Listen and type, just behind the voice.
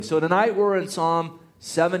So tonight we're in Psalm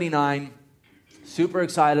 79. Super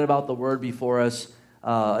excited about the word before us.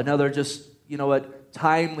 Another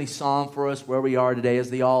timely psalm for us where we are today, as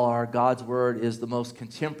they all are. God's word is the most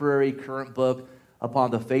contemporary, current book upon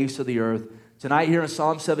the face of the earth. Tonight here in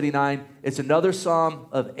Psalm 79, it's another psalm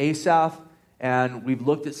of Asaph, and we've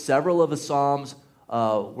looked at several of the psalms.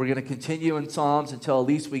 We're going to continue in psalms until at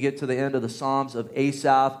least we get to the end of the psalms of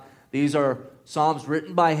Asaph. These are psalms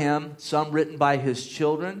written by him, some written by his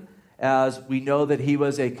children, as we know that he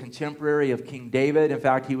was a contemporary of King David. In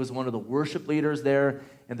fact, he was one of the worship leaders there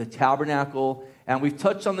in the tabernacle. And we've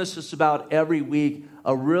touched on this just about every week.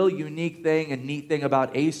 A real unique thing and neat thing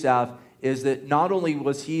about Asaph is that not only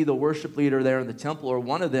was he the worship leader there in the temple, or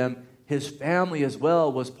one of them, his family as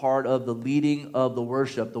well was part of the leading of the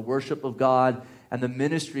worship of God and the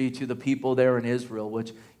ministry to the people there in Israel,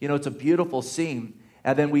 which, it's a beautiful scene.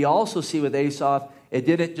 And then we also see with Asaph, it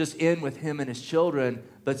didn't just end with him and his children,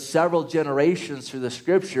 but several generations through the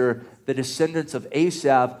scripture, the descendants of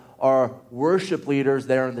Asaph are worship leaders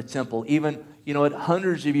there in the temple. Even,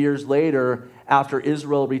 hundreds of years later, after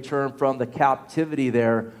Israel returned from the captivity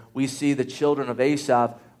there, we see the children of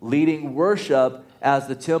Asaph leading worship as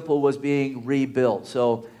the temple was being rebuilt.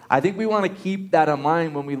 So I think we want to keep that in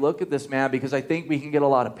mind when we look at this man, because I think we can get a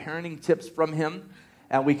lot of parenting tips from him,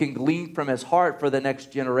 and we can glean from his heart for the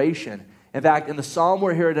next generation. In fact, in the psalm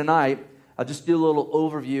we're here tonight, I'll just do a little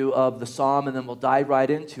overview of the psalm, and then we'll dive right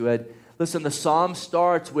into it. Listen, the psalm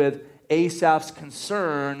starts with Asaph's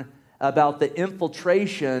concern about the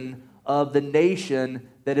infiltration of the nation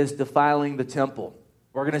that is defiling the temple.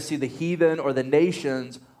 We're going to see the heathen, or the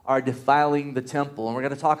nations, are defiling the temple, and we're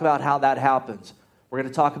going to talk about how that happens. We're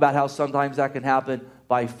going to talk about how sometimes that can happen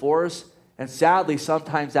by force, and sadly,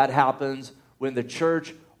 sometimes that happens when the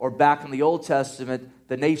church, or back in the Old Testament,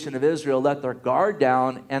 the nation of Israel let their guard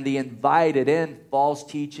down, and they invited in false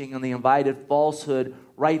teaching, and they invited falsehood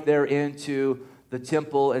right there into the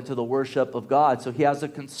temple, into the worship of God. So he has a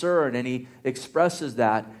concern, and he expresses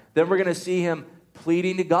that. Then we're going to see him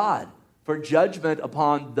pleading to God for judgment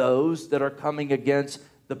upon those that are coming against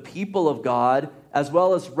the people of God, as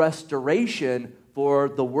well as restoration for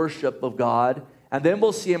the worship of God. And then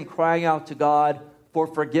we'll see him crying out to God for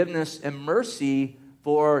forgiveness and mercy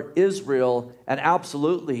for Israel, and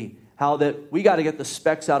absolutely how that we got to get the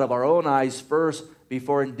specks out of our own eyes first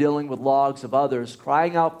before in dealing with logs of others,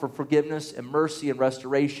 crying out for forgiveness and mercy and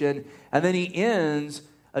restoration. And then he ends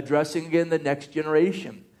addressing again the next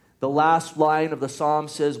generation. The last line of the psalm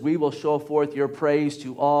says, "We will show forth your praise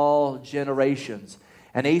to all generations."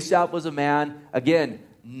 And Asaph was a man, again,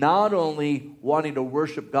 not only wanting to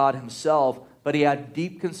worship God himself, but he had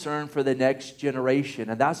deep concern for the next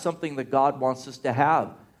generation. And that's something that God wants us to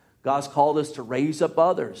have. God's called us to raise up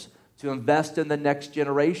others, to invest in the next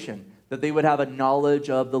generation, that they would have a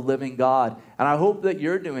knowledge of the living God. And I hope that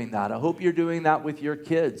you're doing that. I hope you're doing that with your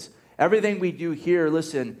kids. Everything we do here,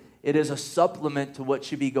 listen, it is a supplement to what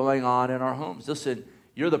should be going on in our homes. Listen,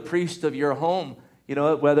 you're the priest of your home.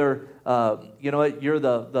 Whether you're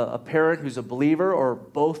a parent who's a believer, or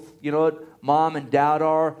both, mom and dad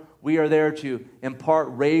are. We are there to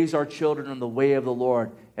raise our children in the way of the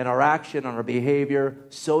Lord, in our action, in our behavior,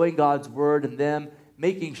 sowing God's word in them,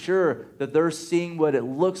 making sure that they're seeing what it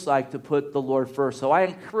looks like to put the Lord first. So I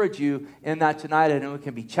encourage you in that tonight. I know it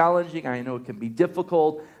can be challenging. I know it can be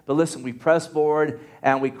difficult. But listen, we press forward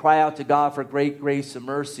and we cry out to God for great grace and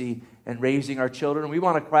mercy in raising our children. We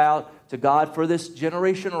want to cry out to God for this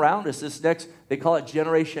generation around us, this next, they call it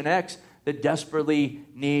Generation X, that desperately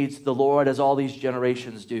needs the Lord, as all these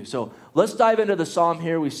generations do. So let's dive into the psalm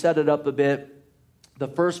here. We set it up a bit. The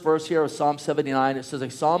first verse here of Psalm 79, it says,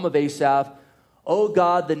 "A psalm of Asaph, O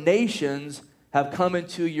God, the nations have come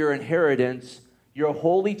into your inheritance. Your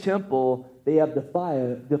holy temple they have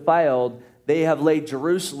defiled. They have laid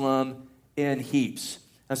Jerusalem in heaps."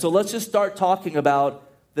 And so let's just start talking about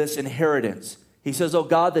this inheritance. He says, "Oh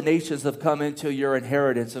God, the nations have come into your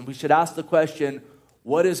inheritance." And we should ask the question,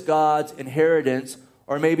 what is God's inheritance?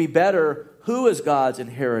 Or maybe better, who is God's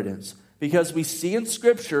inheritance? Because we see in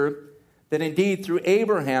Scripture that indeed through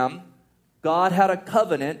Abraham, God had a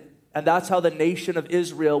covenant, and that's how the nation of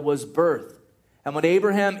Israel was birthed. And when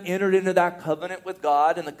Abraham entered into that covenant with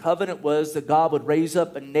God, and the covenant was that God would raise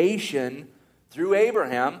up a nation through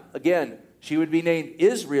Abraham, again, she would be named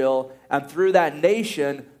Israel, and through that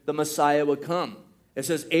nation, the Messiah would come. It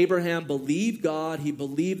says Abraham believed God. He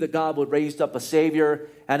believed that God would raise up a Savior,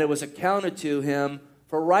 and it was accounted to him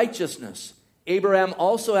for righteousness. Abraham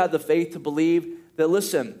also had the faith to believe that,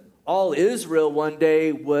 listen, all Israel one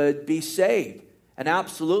day would be saved. And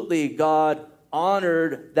absolutely, God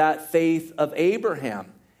honored that faith of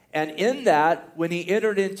Abraham. And in that, when he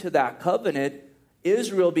entered into that covenant,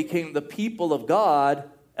 Israel became the people of God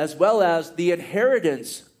as well as the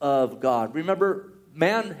inheritance of God. Remember,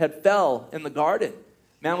 man had fell in the garden.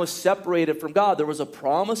 Man was separated from God. There was a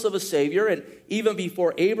promise of a Savior, and even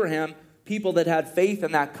before Abraham, people that had faith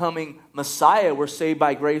in that coming Messiah were saved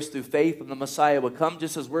by grace through faith, and the Messiah would come,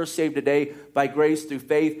 just as we're saved today by grace through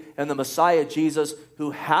faith, and the Messiah, Jesus,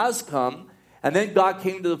 who has come. And then God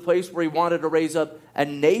came to the place where he wanted to raise up a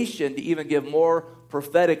nation to even give more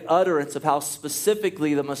prophetic utterance of how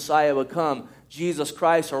specifically the Messiah would come. Jesus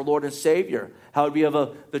Christ, our Lord and Savior. How it would be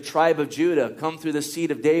of the tribe of Judah, come through the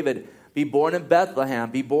seed of David, be born in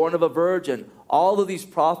Bethlehem, be born of a virgin. All of these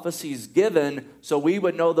prophecies given so we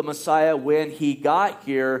would know the Messiah when he got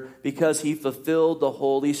here because he fulfilled the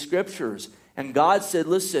Holy Scriptures. And God said,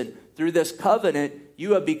 listen, through this covenant,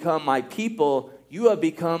 you have become my people. You have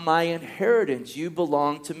become my inheritance. You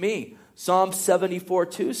belong to me. Psalm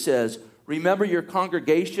 74:2 says, remember your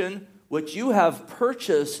congregation, which you have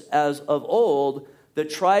purchased as of old, the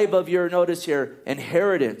tribe of your, notice here,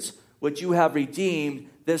 inheritance, which you have redeemed,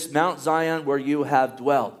 this Mount Zion where you have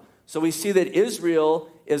dwelt. So we see that Israel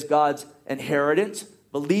is God's inheritance.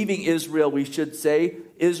 Believing Israel, we should say.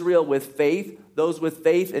 Israel with faith. Those with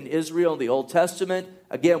faith in Israel in the Old Testament.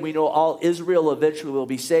 Again, we know all Israel eventually will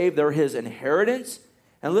be saved. They're his inheritance.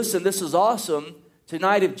 And listen, this is awesome.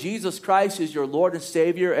 Tonight, if Jesus Christ is your Lord and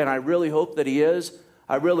Savior, and I really hope that he is,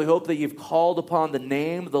 I really hope that you've called upon the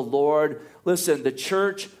name of the Lord. Listen, the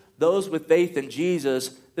church, those with faith in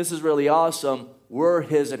Jesus, this is really awesome. We're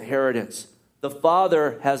his inheritance. The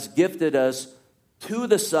Father has gifted us to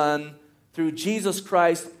the Son through Jesus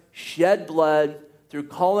Christ, shed blood, through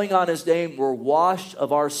calling on his name. We're washed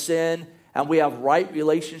of our sin, and we have right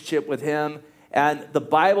relationship with him. And the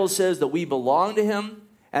Bible says that we belong to him,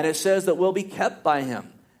 and it says that we'll be kept by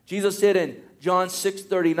him. Jesus said in John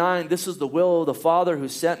 6:39, this is the will of the Father who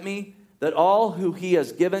sent me, that all who he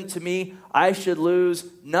has given to me, I should lose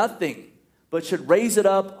nothing, but should raise it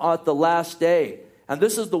up at the last day. And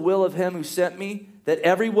this is the will of him who sent me, that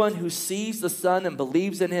everyone who sees the Son and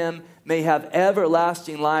believes in him may have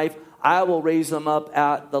everlasting life. I will raise them up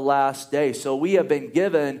at the last day. So we have been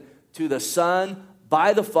given to the Son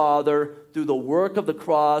by the Father through the work of the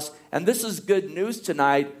cross. And this is good news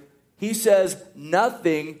tonight. He says,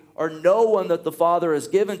 nothing or no one that the Father has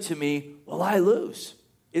given to me will I lose.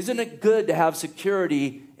 Isn't it good to have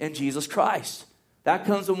security in Jesus Christ? That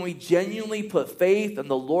comes when we genuinely put faith in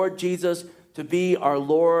the Lord Jesus to be our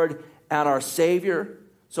Lord and our Savior.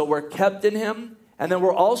 So we're kept in him. And then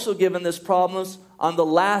we're also given this promise on the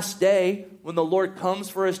last day when the Lord comes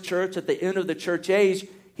for his church at the end of the church age,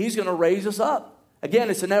 he's going to raise us up.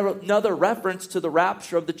 Again, it's another reference to the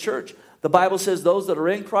rapture of the church. The Bible says those that are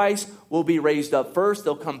in Christ will be raised up first.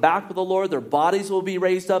 They'll come back with the Lord. Their bodies will be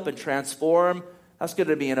raised up and transformed. That's going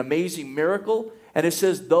to be an amazing miracle. And it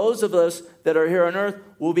says those of us that are here on earth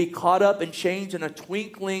will be caught up and changed in a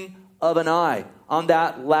twinkling of an eye on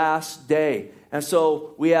that last day. And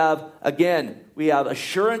so we have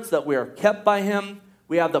assurance that we are kept by him.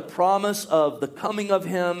 We have the promise of the coming of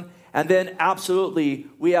him. And then absolutely,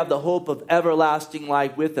 we have the hope of everlasting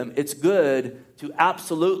life with him. It's good to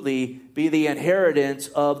absolutely be the inheritance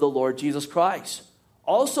of the Lord Jesus Christ.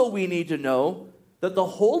 Also, we need to know that the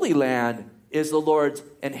Holy Land is the Lord's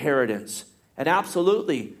inheritance. And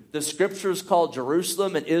absolutely, the scriptures call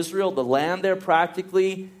Jerusalem and Israel, the land there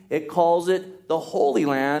practically, it calls it the Holy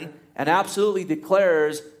Land, and absolutely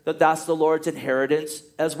declares that that's the Lord's inheritance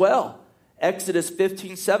as well. Exodus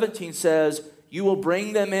 15:17 says, you will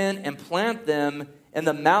bring them in and plant them in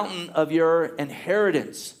the mountain of your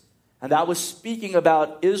inheritance. And that was speaking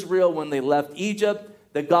about Israel when they left Egypt,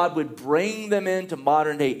 that God would bring them into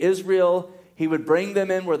modern day Israel. He would bring them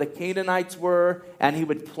in where the Canaanites were, and he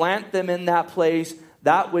would plant them in that place.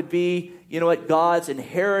 That would be, God's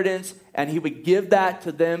inheritance, and he would give that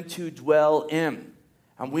to them to dwell in.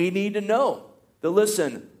 And we need to know that,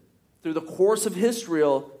 listen, through the course of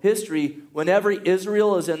history, whenever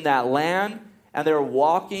Israel is in that land and they're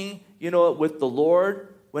walking, with the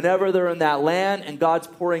Lord, whenever they're in that land and God's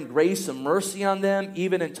pouring grace and mercy on them,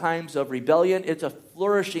 even in times of rebellion, it's a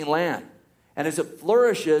flourishing land. And as it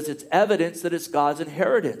flourishes, it's evidence that it's God's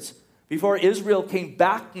inheritance. Before Israel came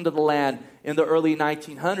back into the land in the early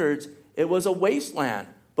 1900s, it was a wasteland.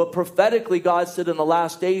 But prophetically, God said in the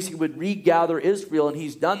last days he would regather Israel, and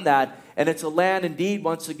he's done that. And it's a land indeed,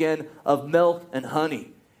 once again, of milk and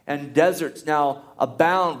honey. And deserts now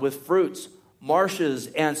abound with fruits. Marshes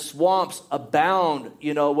and swamps abound,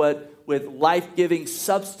 with life-giving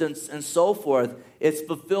substance and so forth. It's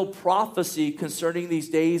fulfilled prophecy concerning these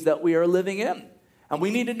days that we are living in. And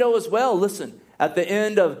we need to know as well, listen, At the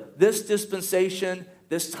end of this dispensation,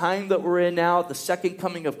 this time that we're in now, at the second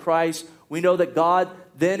coming of Christ, we know that God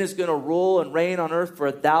then is going to rule and reign on earth for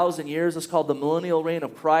 1,000 years. It's called the millennial reign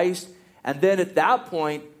of Christ. And then at that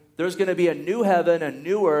point, there's going to be a new heaven, a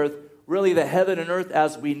new earth, really the heaven and earth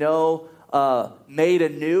as we know, made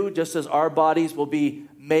anew, just as our bodies will be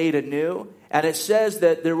made anew. And it says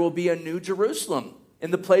that there will be a new Jerusalem in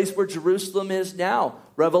the place where Jerusalem is now.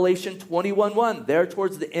 Revelation 21:1, there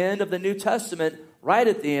towards the end of the New Testament, right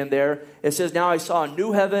at the end there, it says, "Now I saw a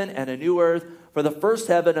new heaven and a new earth, for the first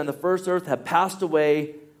heaven and the first earth have passed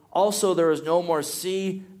away. Also there is no more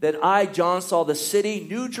sea. Then I, John, saw the city,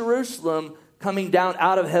 New Jerusalem, coming down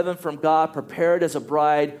out of heaven from God, prepared as a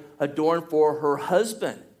bride adorned for her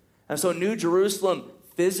husband." And so New Jerusalem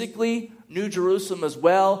physically, New Jerusalem as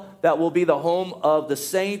well, that will be the home of the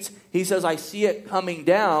saints. He says, I see it coming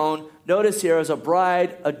down, notice here, as a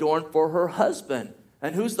bride adorned for her husband.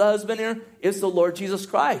 And who's the husband here? It's the Lord Jesus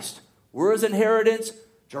Christ. We're his inheritance.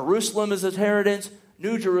 Jerusalem is his inheritance.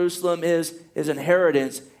 New Jerusalem is his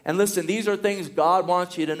inheritance. And listen, these are things God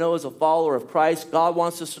wants you to know as a follower of Christ. God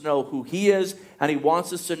wants us to know who he is, and he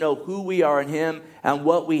wants us to know who we are in him and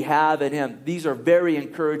what we have in him. These are very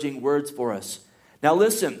encouraging words for us. Now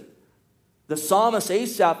listen, the psalmist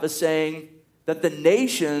Asaph is saying that the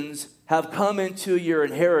nations have come into your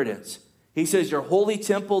inheritance. He says, your holy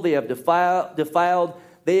temple they have defiled.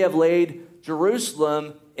 They have laid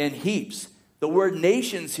Jerusalem in heaps. The word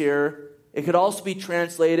nations here, it could also be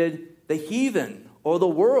translated the heathen or the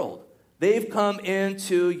world. They've come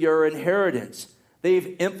into your inheritance.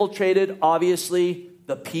 They've infiltrated, obviously,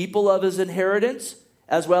 the people of his inheritance,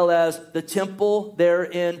 as well as the temple there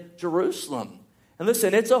in Jerusalem. And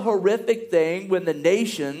listen, it's a horrific thing when the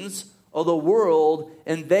nations or the world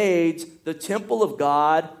invades the temple of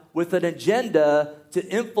God with an agenda to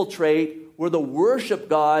infiltrate where the worship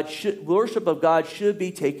of God should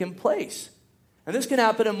be taking place. And this can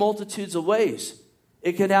happen in multitudes of ways.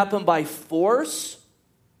 It can happen by force,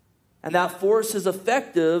 and that force is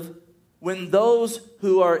effective when those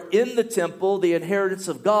who are in the temple, the inheritance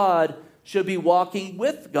of God, should be walking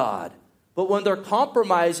with God. But when they're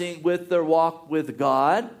compromising with their walk with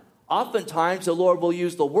God, oftentimes the Lord will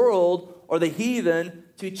use the world or the heathen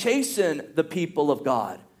to chasten the people of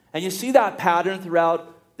God. And you see that pattern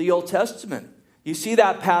throughout the Old Testament. You see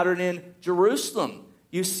that pattern in Jerusalem.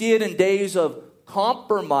 You see it in days of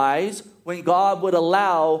compromise when God would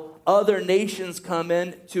allow other nations come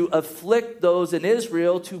in to afflict those in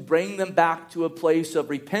Israel to bring them back to a place of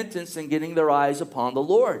repentance and getting their eyes upon the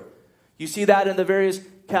Lord. You see that in the various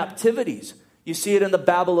captivities. You see it in the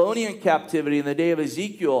Babylonian captivity in the day of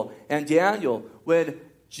Ezekiel and Daniel when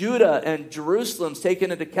Judah and Jerusalem's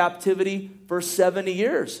taken into captivity for 70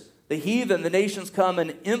 years. The heathen, the nations come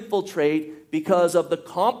and infiltrate because of the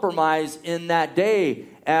compromise in that day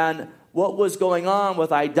and what was going on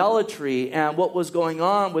with idolatry and what was going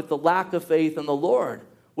on with the lack of faith in the Lord.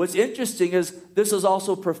 What's interesting is this is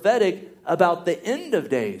also prophetic about the end of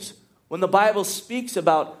days. When the Bible speaks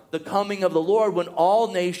about the coming of the Lord, when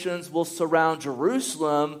all nations will surround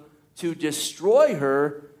Jerusalem to destroy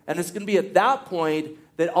her, and it's going to be at that point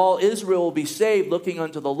that all Israel will be saved looking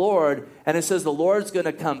unto the Lord. And it says the Lord's going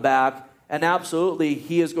to come back, and absolutely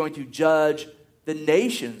he is going to judge the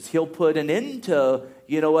nations. He'll put an end to,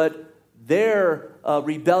 their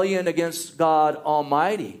rebellion against God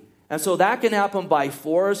Almighty. And so that can happen by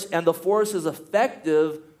force, and the force is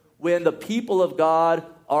effective when the people of God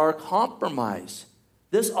are compromised.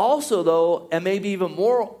 This also, though, and maybe even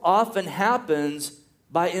more often happens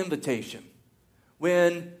by invitation.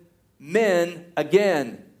 When men,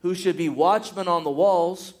 again, who should be watchmen on the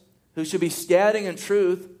walls, who should be standing in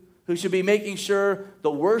truth, who should be making sure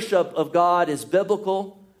the worship of God is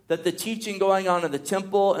biblical, that the teaching going on in the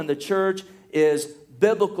temple and the church is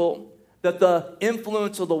biblical, that the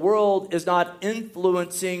influence of the world is not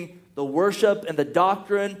influencing the worship and the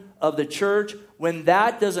doctrine of the church. When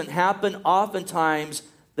that doesn't happen, oftentimes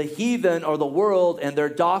the heathen or the world and their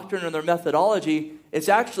doctrine and their methodology, it's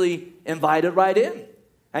actually invited right in.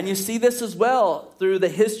 And you see this as well through the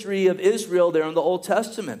history of Israel there in the Old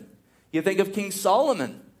Testament. You think of King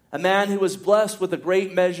Solomon, a man who was blessed with a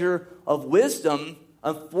great measure of wisdom.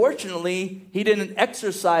 Unfortunately, he didn't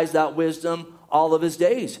exercise that wisdom all of his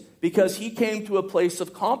days because he came to a place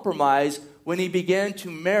of compromise when he began to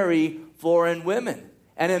marry foreign women.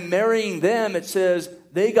 And in marrying them, it says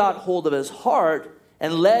they got hold of his heart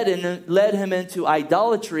and led him into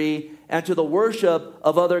idolatry and to the worship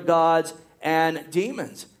of other gods and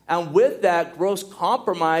demons. And with that, gross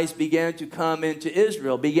compromise began to come into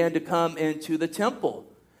Israel, began to come into the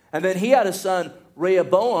temple. And then he had a son,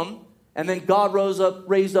 Rehoboam, And then God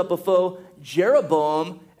raised up a foe,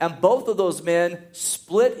 Jeroboam, and both of those men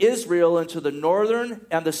split Israel into the northern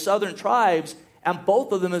and the southern tribes, and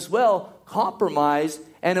both of them as well compromised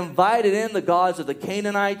and invited in the gods of the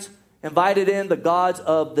Canaanites, invited in the gods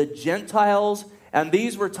of the Gentiles, and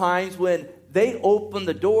these were times when they opened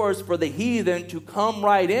the doors for the heathen to come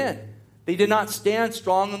right in. They did not stand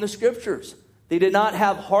strong in the scriptures. They did not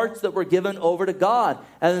have hearts that were given over to God.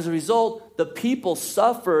 And as a result, the people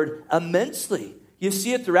suffered immensely. You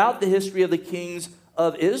see it throughout the history of the kings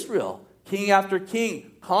of Israel. King after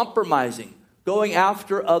king compromising, going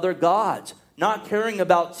after other gods, not caring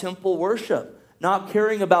about temple worship, not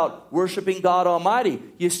caring about worshiping God Almighty.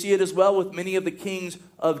 You see it as well with many of the kings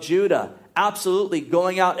of Judah. Absolutely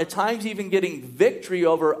going out, at times even getting victory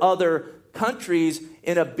over other countries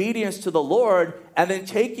in obedience to the Lord, and then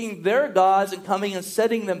taking their gods and coming and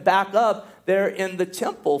setting them back up there in the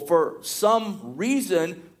temple for some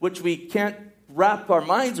reason which we can't wrap our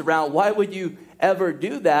minds around. Why would you ever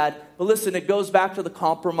do that? But listen, it goes back to the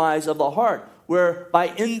compromise of the heart, where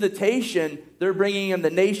by invitation they're bringing in the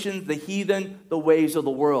nations, the heathen, the ways of the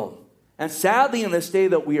world. And sadly, in this day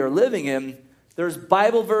that we are living in, there's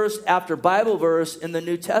Bible verse after Bible verse in the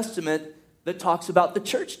New Testament that talks about the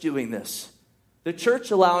church doing this. The church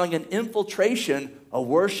allowing an infiltration of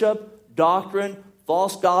worship, doctrine,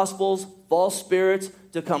 false gospels, false spirits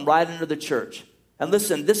to come right into the church. And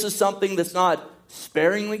listen, this is something that's not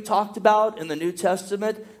sparingly talked about in the New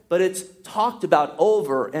Testament, but it's talked about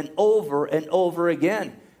over and over and over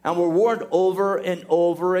again. And we're warned over and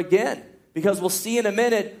over again. Because we'll see in a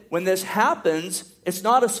minute, when this happens, it's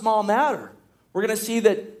not a small matter. We're going to see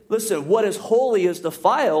that, listen, what is holy is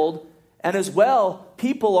defiled, and as well,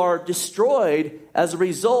 people are destroyed as a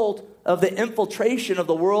result of the infiltration of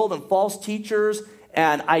the world and false teachers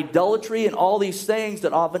and idolatry and all these things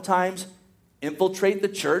that oftentimes infiltrate the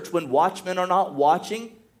church when watchmen are not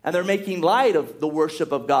watching, and they're making light of the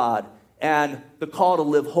worship of God and the call to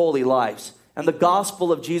live holy lives and the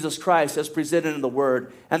gospel of Jesus Christ as presented in the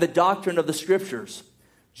Word and the doctrine of the Scriptures.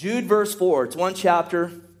 Jude verse 4, it's one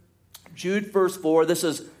chapter. Jude verse 4, this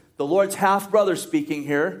is the Lord's half-brother speaking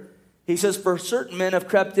here. He says, "For certain men have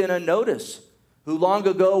crept in unnoticed, who long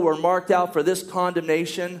ago were marked out for this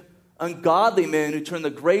condemnation, ungodly men who turn the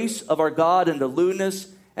grace of our God into lewdness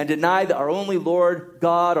and deny that our only Lord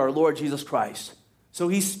God, our Lord Jesus Christ." So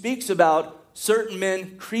he speaks about certain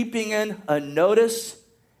men creeping in unnoticed,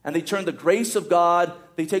 and they turn the grace of God,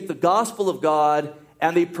 they take the gospel of God,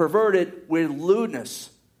 and they pervert it with lewdness.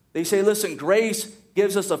 They say, listen, grace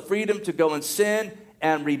gives us a freedom to go and sin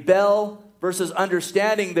and rebel, versus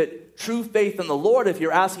understanding that true faith in the Lord, if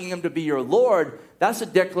you're asking Him to be your Lord, that's a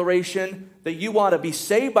declaration that you want to be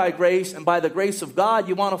saved by grace, and by the grace of God,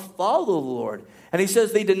 you want to follow the Lord. And he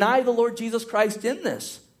says they deny the Lord Jesus Christ in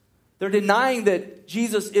this. They're denying that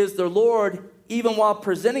Jesus is their Lord, even while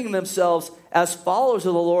presenting themselves as followers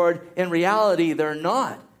of the Lord. In reality, they're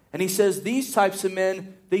not. And he says these types of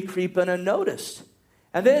men, they creep in unnoticed.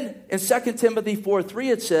 And then in 2 Timothy 4:3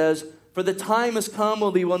 it says, "For the time has come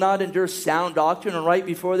when we will not endure sound doctrine." And right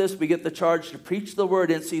before this, we get the charge to preach the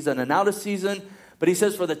word in season and out of season. But he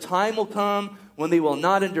says, "For the time will come when they will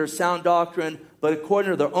not endure sound doctrine, but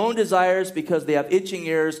according to their own desires, because they have itching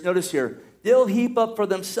ears." Notice here, "They'll heap up for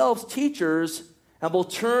themselves teachers, and will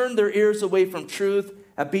turn their ears away from truth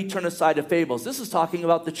and be turned aside to fables." This is talking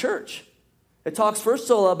about the church. It talks first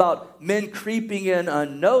of all about men creeping in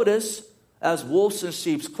unnoticed as wolves in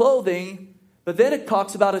sheep's clothing. But then it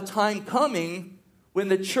talks about a time coming when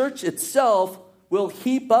the church itself will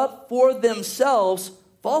heap up for themselves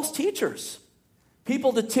false teachers.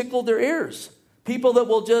 People to tickle their ears. People that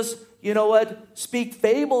will just, speak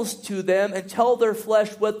fables to them and tell their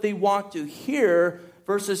flesh what they want to hear,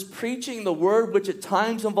 versus preaching the word, which at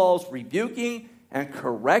times involves rebuking and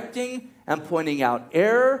correcting and pointing out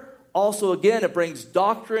error. Also, again, it brings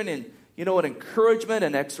doctrine and encouragement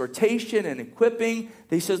and exhortation and equipping.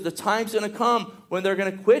 He says the time's going to come when they're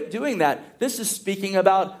going to quit doing that. This is speaking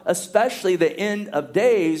about especially the end of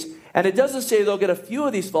days. And it doesn't say they'll get a few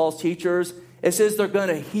of these false teachers. It says they're going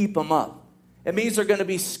to heap them up. It means they're going to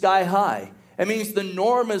be sky high. It means the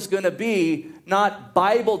norm is going to be not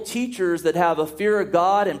Bible teachers that have a fear of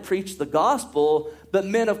God and preach the gospel, but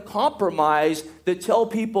men of compromise that tell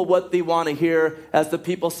people what they want to hear. As the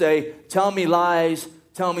people say, "Tell me lies,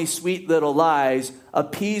 tell me sweet little lies,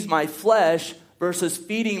 appease my flesh," versus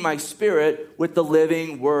feeding my spirit with the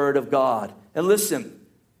living word of God. And listen,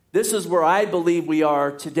 this is where I believe we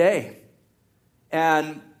are today.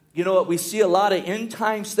 And you know what? We see a lot of end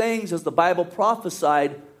times things as the Bible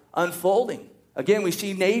prophesied unfolding. Again, we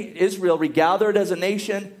see Israel regathered as a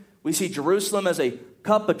nation. We see Jerusalem as a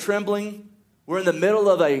cup of trembling. We're in the middle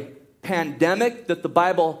of a pandemic that the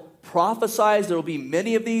Bible prophesies there will be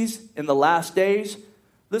many of these in the last days.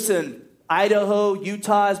 Listen, Idaho,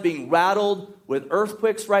 Utah is being rattled with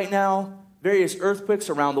earthquakes right now, various earthquakes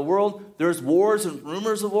around the world. There's wars and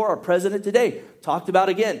rumors of war. Our president today talked about,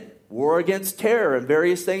 again, war against terror and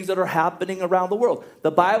various things that are happening around the world.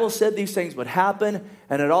 The Bible said these things would happen,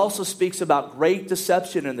 and it also speaks about great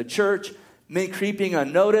deception in the church, men creeping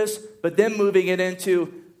unnoticed, but then moving it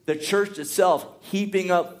into the church itself,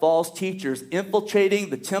 heaping up false teachers, infiltrating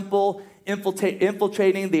the temple,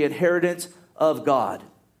 infiltrating the inheritance of God.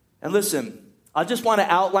 And listen, I just want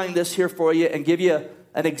to outline this here for you and give you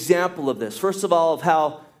an example of this. First of all, of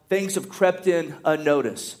how things have crept in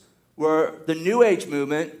unnoticed, where the New Age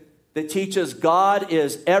movement that teaches God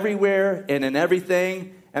is everywhere and in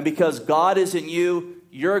everything, and because God is in you,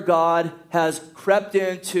 your God has crept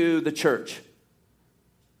into the church.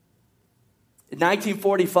 In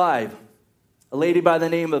 1945, a lady by the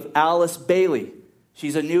name of Alice Bailey,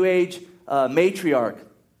 she's a New Age matriarch,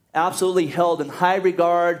 absolutely held in high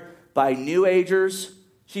regard by New Agers.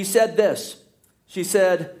 She said this. She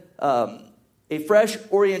said, a fresh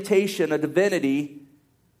orientation of divinity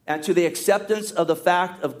and to the acceptance of the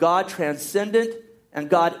fact of God transcendent and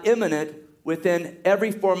God immanent within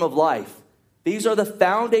every form of life. These are the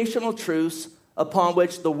foundational truths upon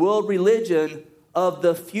which the world religion of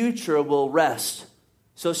the future will rest.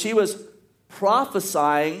 So she was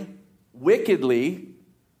prophesying wickedly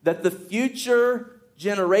that the future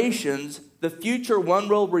generations, the future one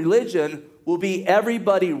world religion will be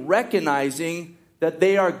everybody recognizing that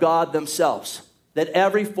they are God themselves, that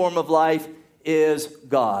every form of life is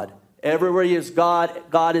God. Everywhere is God,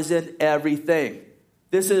 God is in everything.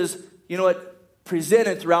 This is,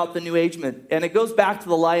 presented throughout the New Age movement. And it goes back to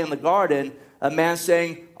the lie in the garden, a man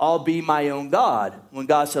saying, I'll be my own God, when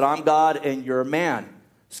God said, I'm God and you're man.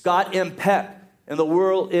 Scott M. Peck, in the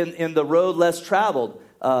world, in The Road Less Traveled,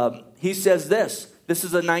 he says this is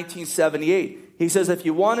in 1978. He says, if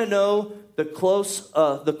you want to know the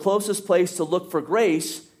closest place to look for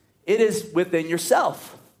grace, it is within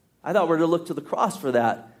yourself. I thought we were to look to the cross for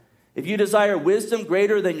that. If you desire wisdom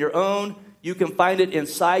greater than your own, you can find it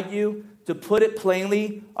inside you. To put it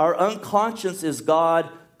plainly, our unconscious is God,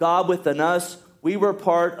 God within us. We were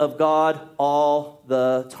part of God all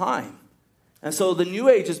the time. And so the New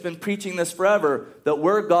Age has been preaching this forever, that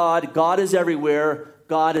we're God, God is everywhere,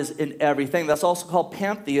 God is in everything. That's also called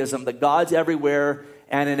pantheism, that God's everywhere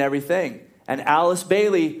and in everything. And Alice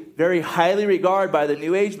Bailey, very highly regarded by the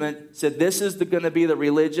New Age movement, said this is going to be the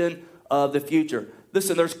religion of the future.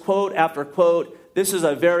 Listen, there's quote after quote. This is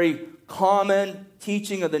a very common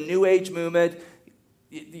teaching of the New Age movement.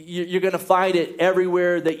 You're going to find it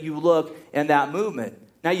everywhere that you look in that movement.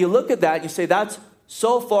 Now you look at that and you say, that's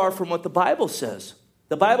so far from what the Bible says.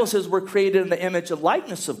 The Bible says we're created in the image and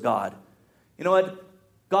likeness of God. You know what?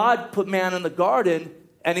 God put man in the garden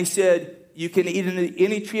and he said, you can eat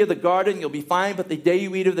any tree of the garden, you'll be fine, but the day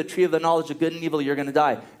you eat of the tree of the knowledge of good and evil, you're going to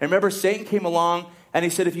die. And remember, Satan came along and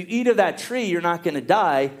he said, if you eat of that tree, you're not going to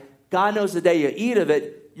die. God knows the day you eat of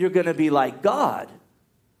it, you're going to be like God.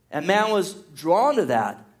 And man was drawn to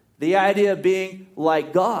that, the idea of being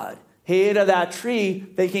like God. He ate of that tree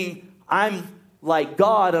thinking, I'm like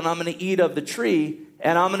God and I'm going to eat of the tree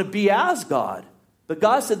and I'm going to be as God. But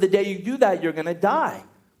God said the day you do that, you're going to die.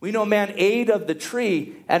 We know man ate of the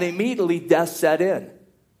tree and immediately death set in.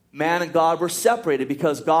 Man and God were separated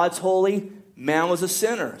because God's holy, man was a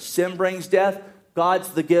sinner. Sin brings death, God's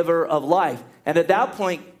the giver of life. And at that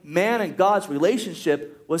point, man and God's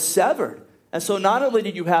relationship was severed. And so not only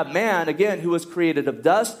did you have man, again, who was created of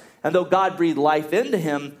dust, and though God breathed life into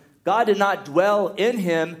him, God did not dwell in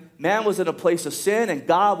him. Man was in a place of sin, and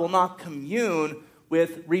God will not commune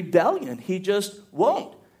with rebellion. He just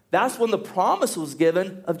won't. That's when the promise was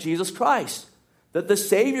given of Jesus Christ, that the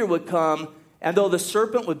Savior would come, and though the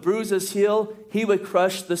serpent would bruise his heel, he would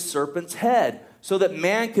crush the serpent's head, so that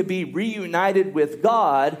man could be reunited with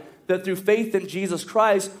God, that through faith in Jesus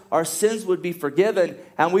Christ, our sins would be forgiven,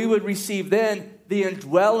 and we would receive then the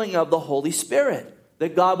indwelling of the Holy Spirit,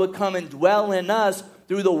 that God would come and dwell in us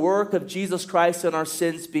through the work of Jesus Christ and our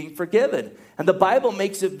sins being forgiven. And the Bible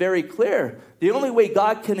makes it very clear. The only way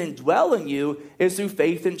God can indwell in you is through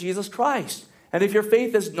faith in Jesus Christ. And if your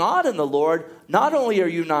faith is not in the Lord, not only are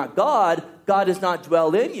you not God, God does not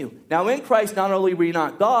dwell in you. Now in Christ, not only are we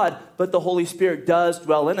not God, but the Holy Spirit does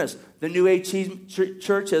dwell in us. The New Age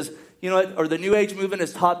church has, or the New Age movement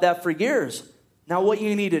has taught that for years. Now what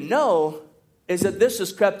you need to know is that this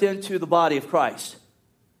has crept into the body of Christ.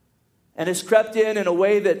 And it's crept in a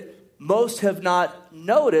way that most have not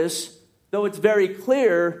noticed, though it's very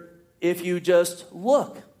clear if you just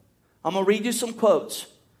look. I'm going to read you some quotes.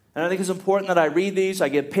 And I think it's important that I read these. I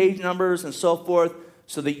give page numbers and so forth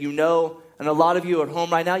so that you know. And a lot of you at home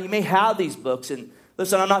right now, you may have these books. And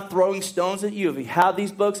listen, I'm not throwing stones at you. If you have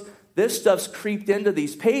these books, this stuff's creeped into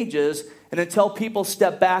these pages. And until people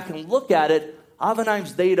step back and look at it,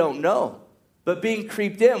 oftentimes they don't know. But being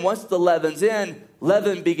creeped in, once the leaven's in,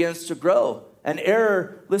 leaven begins to grow. And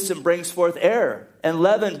error, listen, brings forth error. And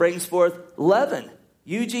leaven brings forth leaven.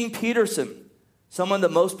 Eugene Peterson, someone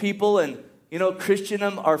that most people in,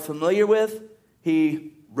 Christendom are familiar with.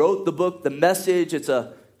 He wrote the book, The Message. It's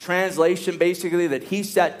a translation, basically, that he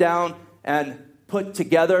sat down and put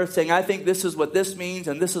together, saying, I think this is what this means,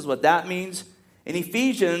 and this is what that means. In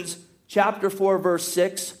Ephesians chapter 4, verse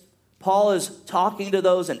 6, Paul is talking to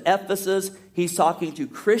those in Ephesus. He's talking to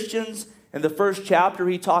Christians. In the first chapter,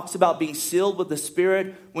 he talks about being sealed with the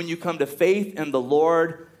Spirit when you come to faith in the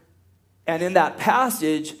Lord. And in that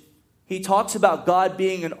passage, he talks about God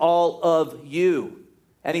being in all of you.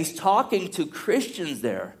 And he's talking to Christians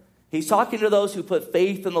there. He's talking to those who put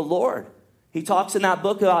faith in the Lord. He talks in that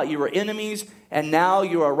book about you were enemies, and now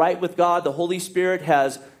you are right with God. The Holy Spirit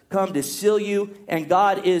has come to seal you, and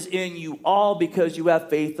God is in you all because you have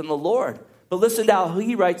faith in the Lord. But listen to how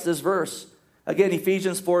he writes this verse. Again,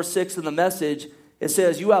 Ephesians 4:6 in the Message, it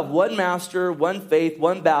says, you have one master, one faith,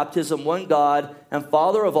 one baptism, one God, and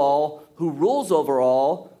Father of all, who rules over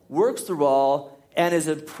all, works through all, and is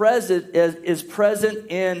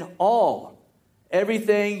present in all.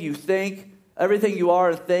 Everything you think, everything you are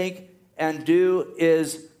and think and do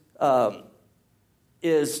is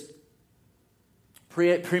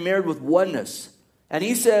premiered with oneness. And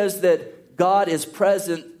he says that God is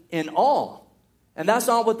present in all. And that's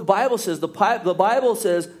not what the Bible says. The Bible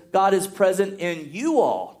says God is present in you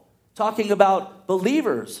all. Talking about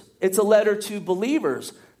believers. It's a letter to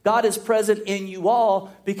believers. God is present in you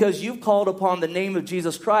all because you've called upon the name of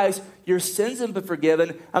Jesus Christ. Your sins have been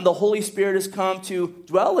forgiven, and the Holy Spirit has come to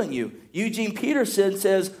dwell in you. Eugene Peterson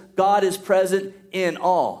says God is present in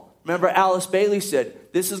all. Remember, Alice Bailey said,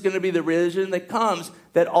 this is going to be the religion that comes,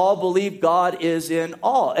 that all believe God is in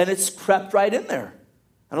all. And it's crept right in there.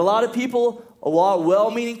 And a lot of people, a lot of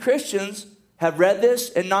well-meaning Christians, have read this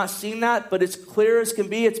and not seen that, but it's clear as can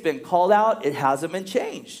be. It's been called out. It hasn't been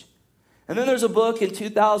changed. And then there's a book in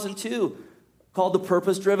 2002 called The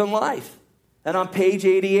Purpose-Driven Life. And on page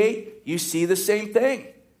 88, you see the same thing.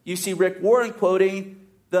 You see Rick Warren quoting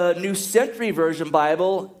the New Century Version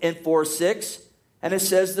Bible in 4:6, and it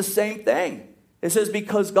says the same thing. It says,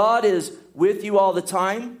 because God is with you all the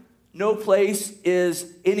time, no place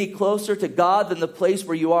is any closer to God than the place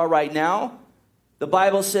where you are right now. The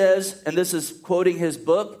Bible says, and this is quoting his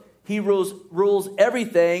book, he rules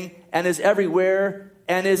everything and is everywhere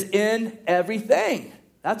and is in everything.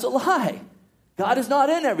 That's a lie. God is not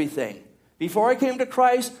in everything. Before I came to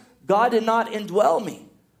Christ, God did not indwell me.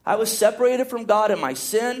 I was separated from God in my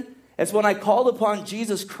sin. It's when I called upon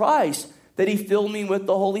Jesus Christ that he filled me with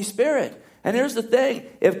the Holy Spirit. And here's the thing.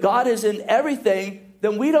 If God is in everything,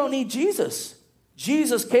 then we don't need Jesus.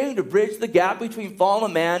 Jesus came to bridge the gap between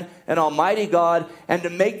fallen man and Almighty God, and to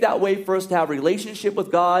make that way for us to have a relationship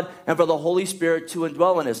with God and for the Holy Spirit to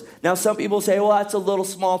indwell in us. Now, some people say, well, that's a little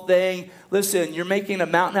small thing. Listen, you're making a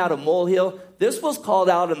mountain out of a molehill. This was called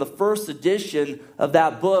out in the first edition of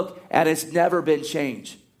that book, and it's never been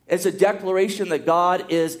changed. It's a declaration that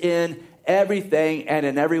God is in everything and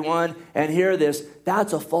in everyone. And hear this,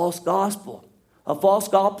 that's a false gospel. A false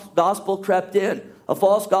gospel crept in. A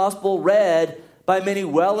false gospel read by many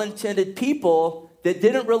well-intended people that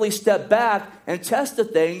didn't really step back and test the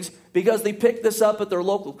things because they picked this up at their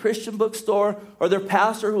local Christian bookstore or their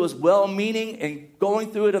pastor who was well-meaning and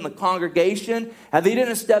going through it in the congregation, and they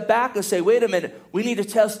didn't step back and say, wait a minute, we need to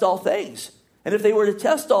test all things. And if they were to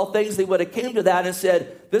test all things, they would have came to that and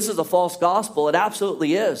said, this is a false gospel. It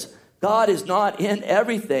absolutely is. God is not in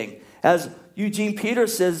everything. As Eugene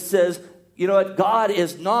Peterson says, you know what? God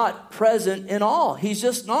is not present in all. He's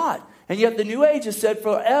just not. And yet the New Age has said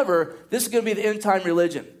forever, this is going to be the end-time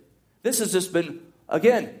religion. This has just been,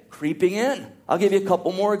 again, creeping in. I'll give you a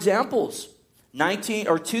couple more examples.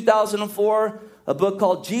 2004, a book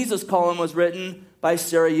called Jesus Calling was written by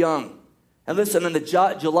Sarah Young. And listen, on the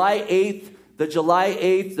July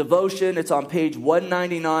 8th devotion, it's on page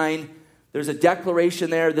 199. There's a declaration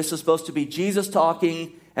there. This is supposed to be Jesus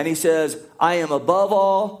talking. And he says, I am above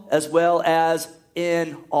all as well as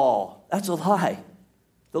in all. That's a lie.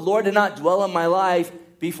 The Lord did not dwell in my life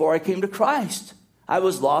before I came to Christ. I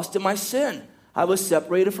was lost in my sin. I was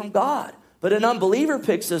separated from God. But an unbeliever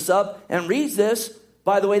picks this up and reads this.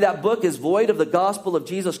 By the way, that book is void of the gospel of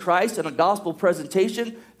Jesus Christ and a gospel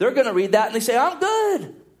presentation. They're going to read that and they say, I'm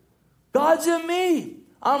good. God's in me.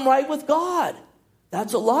 I'm right with God.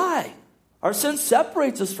 That's a lie. Our sin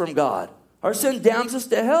separates us from God. Our sin damns us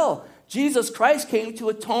to hell. Jesus Christ came to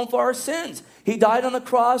atone for our sins. He died on the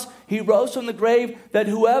cross. He rose from the grave, that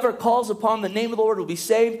whoever calls upon the name of the Lord will be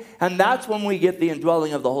saved. And that's when we get the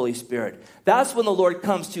indwelling of the Holy Spirit. That's when the Lord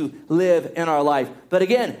comes to live in our life. But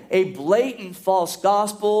again, a blatant false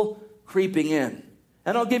gospel creeping in.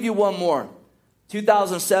 And I'll give you one more.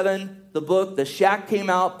 2007, the book The Shack came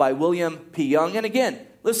out by William P. Young. And again,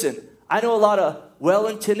 listen, I know a lot of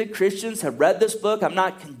well-intended Christians have read this book. I'm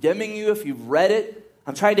not condemning you if you've read it.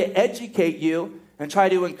 I'm trying to educate you and try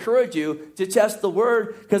to encourage you to test the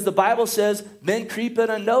word, because the Bible says men creep in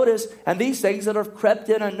unnoticed, and these things that are crept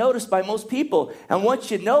in unnoticed by most people. And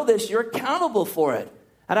once you know this, you're accountable for it.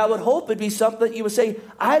 And I would hope it'd be something you would say,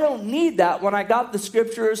 I don't need that when I got the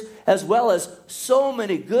scriptures, as well as so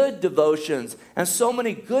many good devotions and so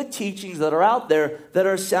many good teachings that are out there that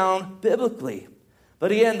are sound biblically.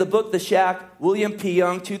 But again, the book The Shack, William P.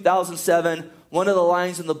 Young, 2007, one of the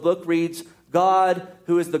lines in the book reads, God,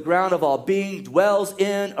 who is the ground of all being, dwells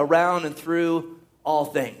in, around, and through all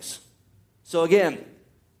things. So again,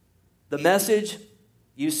 the message,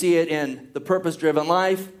 you see it in The Purpose-Driven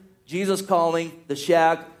Life, Jesus Calling, The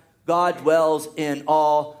Shack, God dwells in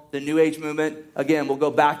all, the New Age movement. Again, we'll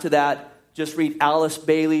go back to that. Just read Alice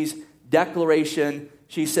Bailey's declaration.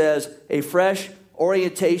 She says, a fresh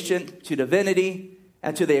orientation to divinity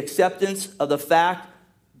and to the acceptance of the fact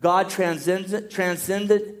God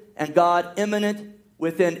transcendent and God immanent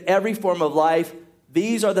within every form of life.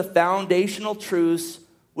 These are the foundational truths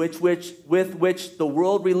with which the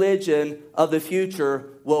world religion of the future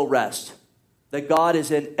will rest. That God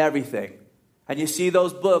is in everything. And you see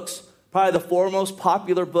those books, probably the four most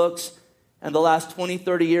popular books in the last 20,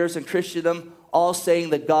 30 years in Christendom, all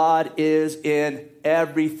saying that God is in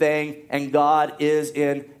everything and God is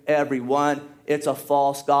in everyone. It's a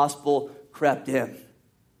false gospel crept in.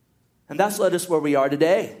 And that's led us where we are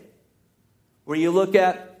today, where you look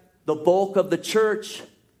at the bulk of the church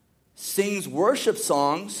sings worship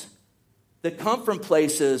songs that come from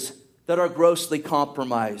places that are grossly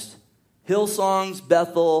compromised. Hillsongs,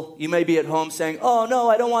 Bethel, you may be at home saying, oh no,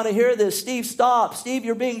 I don't want to hear this. Steve, stop. Steve,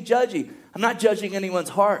 you're being judgy. I'm not judging anyone's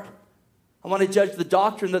heart. I want to judge the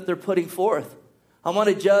doctrine that they're putting forth. I want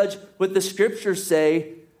to judge what the scriptures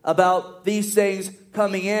say about these things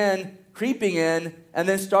coming in, creeping in, and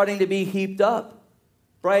then starting to be heaped up.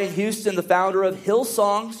 Brian Houston, the founder of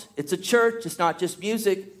Hillsongs, it's a church, it's not just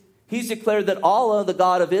music. He's declared that Allah, the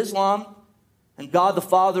God of Islam, and God, the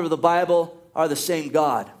Father of the Bible, are the same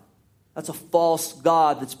God. That's a false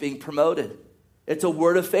God that's being promoted. It's a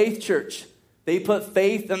word of faith church. They put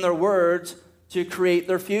faith in their words to create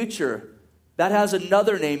their future. That has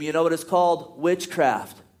another name. You know what it's called?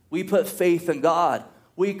 Witchcraft. We put faith in God.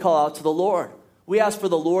 We call out to the Lord. We ask for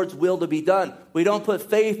the Lord's will to be done. We don't put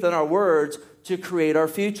faith in our words to create our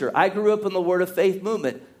future. I grew up in the Word of Faith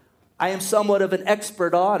movement. I am somewhat of an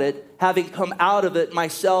expert on it, having come out of it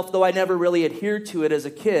myself, though I never really adhered to it as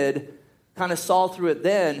a kid, kind of saw through it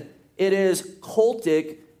then. It is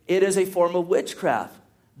cultic. It is a form of witchcraft.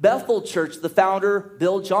 Bethel Church, the founder,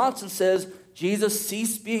 Bill Johnson, says Jesus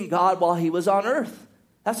ceased being God while he was on earth.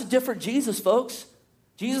 That's a different Jesus, folks.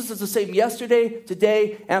 Jesus is the same yesterday,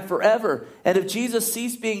 today, and forever. And if Jesus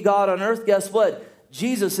ceased being God on earth, guess what?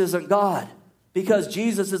 Jesus isn't God, because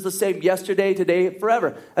Jesus is the same yesterday, today,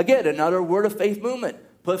 forever. Again, another word of faith movement.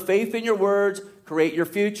 Put faith in your words, create your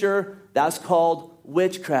future. That's called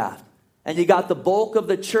witchcraft. And you got the bulk of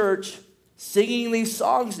the church singing these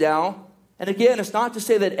songs now. And again, it's not to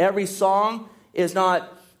say that every song is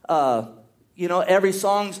not, every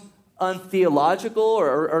song's untheological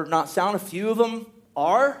or not sound. A few of them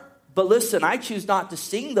are. But listen, I choose not to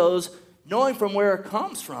sing those knowing from where it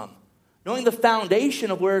comes from. Knowing the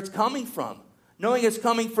foundation of where it's coming from. Knowing it's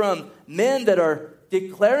coming from men that are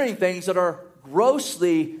declaring things that are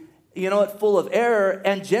grossly, full of error.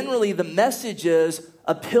 And generally the message is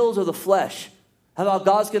appeal to the flesh. About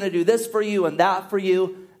God's going to do this for you and that for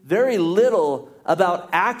you. Very little about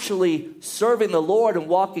actually serving the Lord and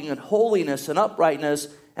walking in holiness and uprightness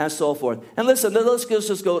and so forth. And listen, the list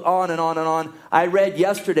just goes on and on and on. I read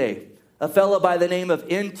yesterday a fellow by the name of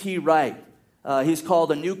N.T. Wright. He's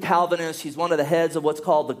called a New Calvinist. He's one of the heads of what's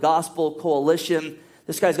called the Gospel Coalition.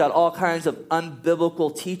 This guy's got all kinds of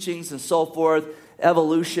unbiblical teachings and so forth.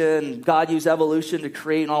 Evolution, God used evolution to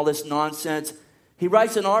create all this nonsense. He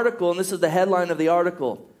writes an article, and this is the headline of the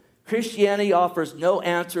article. Christianity offers no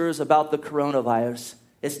answers about the coronavirus.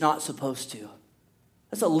 It's not supposed to.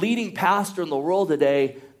 That's a leading pastor in the world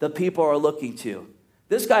today that people are looking to.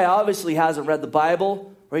 This guy obviously hasn't read the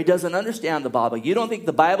Bible or he doesn't understand the Bible. You don't think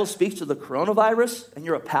the Bible speaks to the coronavirus and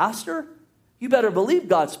you're a pastor? You better believe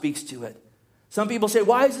God speaks to it. Some people say,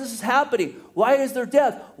 why is this happening? Why is there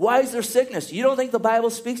death? Why is there sickness? You don't think the Bible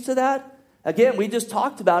speaks to that? Again, we just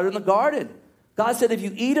talked about it in the garden. God said, if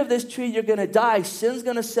you eat of this tree, you're going to die. Sin's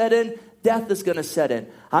going to set in. Death is going to set in.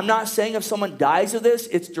 I'm not saying if someone dies of this,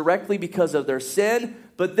 it's directly because of their sin.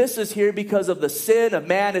 But this is here because of the sin of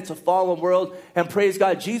man. It's a fallen world. And praise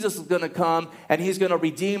God, Jesus is going to come and he's going to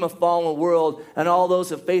redeem a fallen world. And all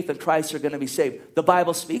those of faith in Christ are going to be saved. The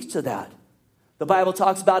Bible speaks to that. The Bible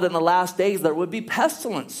talks about in the last days there would be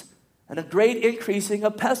pestilence and a great increasing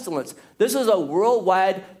of pestilence. This is a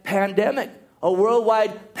worldwide pandemic, a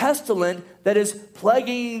worldwide pestilence that is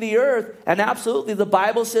plaguing the earth. And absolutely, the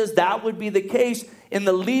Bible says that would be the case in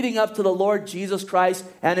the leading up to the Lord Jesus Christ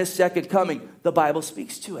and his second coming. The Bible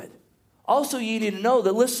speaks to it. Also, you need to know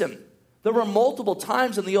that, listen, there were multiple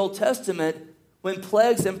times in the Old Testament when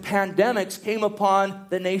plagues and pandemics came upon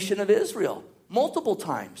the nation of Israel. Multiple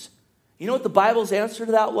times. You know what the Bible's answer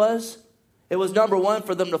to that was? It was, number one,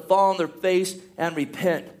 for them to fall on their face and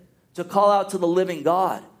repent, to call out to the living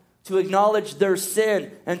God, to acknowledge their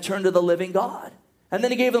sin and turn to the living God. And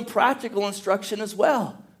then he gave them practical instruction as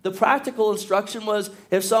well. The practical instruction was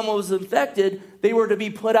if someone was infected, they were to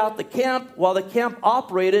be put out the camp while the camp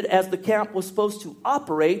operated as the camp was supposed to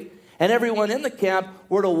operate. And everyone in the camp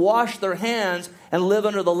were to wash their hands and live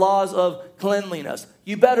under the laws of cleanliness.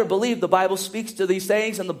 You better believe the Bible speaks to these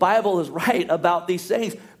things, and the Bible is right about these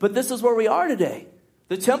things. But this is where we are today.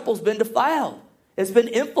 The temple's been defiled. It's been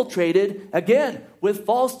infiltrated, again, with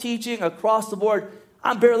false teaching across the board.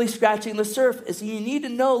 I'm barely scratching the surface. You need to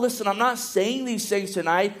know, listen, I'm not saying these things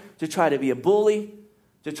tonight to try to be a bully,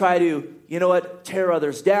 to try to, tear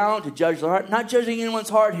others down, to judge their heart. Not judging anyone's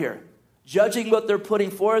heart here. Judging what they're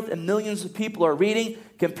putting forth, and millions of people are reading,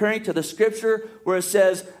 comparing to the scripture where it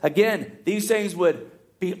says, again, these things would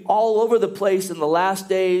be all over the place in the last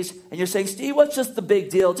days. And you're saying, Steve, what's just the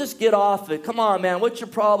big deal? Just get off it. Come on, man. What's your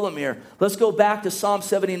problem here? Let's go back to Psalm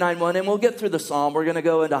 79:1, and we'll get through the psalm. We're going to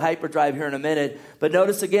go into hyperdrive here in a minute. But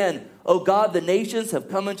notice again, O God, the nations have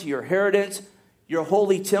come into your inheritance, your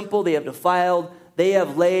holy temple they have defiled. They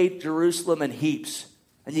have laid Jerusalem in heaps.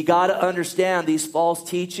 And you got to understand these false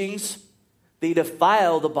teachings. They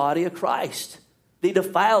defile the body of Christ. They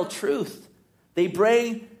defile truth. They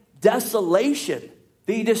bring desolation.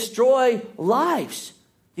 They destroy lives.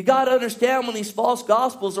 You got to understand when these false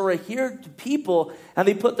gospels are adhered to people and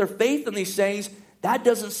they put their faith in these things, that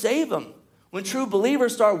doesn't save them. When true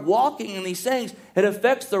believers start walking in these things, it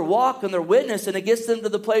affects their walk and their witness, and it gets them to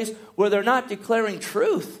the place where they're not declaring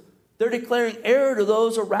truth. They're declaring error to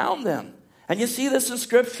those around them. And you see this in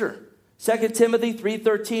Scripture. 2 Timothy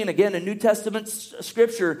 3:13, again, in New Testament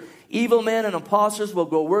scripture, evil men and impostors will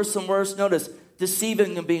go worse and worse. Notice,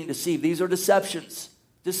 deceiving and being deceived. These are deceptions,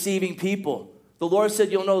 deceiving people. The Lord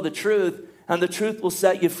said you'll know the truth, and the truth will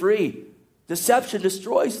set you free. Deception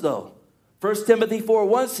destroys, though. 1 Timothy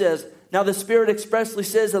 4:1 says, now the Spirit expressly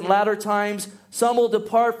says in latter times, some will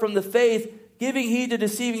depart from the faith, giving heed to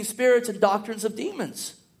deceiving spirits and doctrines of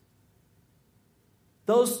demons.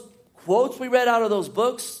 Those quotes we read out of those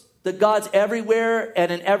books, that God's everywhere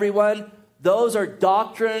and in everyone, those are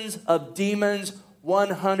doctrines of demons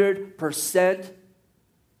 100%.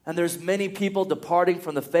 And there's many people departing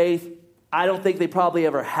from the faith. I don't think they probably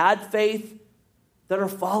ever had faith that are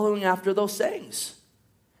following after those things.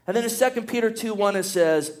 And then in 2 Peter 2:1 it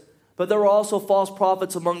says, but there were also false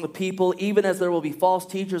prophets among the people, even as there will be false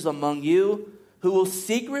teachers among you, who will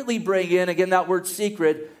secretly bring in, again that word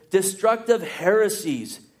secret, destructive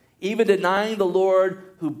heresies, even denying the Lord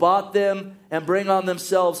who bought them, and bring on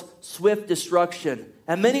themselves swift destruction.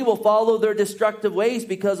 And many will follow their destructive ways,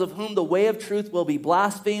 because of whom the way of truth will be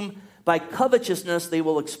blasphemed. By covetousness they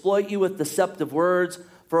will exploit you with deceptive words.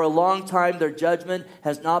 For a long time their judgment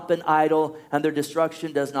has not been idle, and their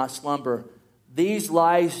destruction does not slumber. These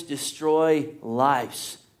lies destroy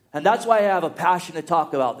lives. And that's why I have a passion to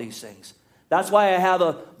talk about these things. That's why I have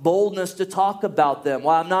a boldness to talk about them.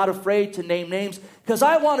 Why I'm not afraid to name names. Because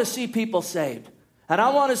I want to see people saved. And I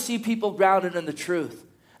want to see people grounded in the truth.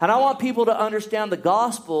 And I want people to understand the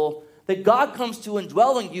gospel, that God comes to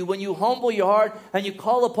indwell in you when you humble your heart and you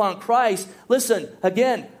call upon Christ. Listen,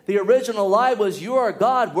 again, the original lie was you are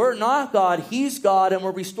God, we're not God, He's God, and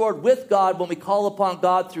we're restored with God when we call upon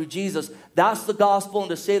God through Jesus. That's the gospel, and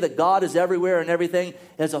to say that God is everywhere and everything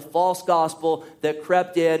is a false gospel that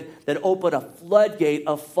crept in, that opened a floodgate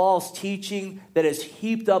of false teaching that is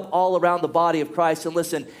heaped up all around the body of Christ. And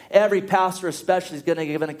listen, every pastor especially is going to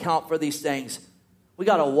give an account for these things. We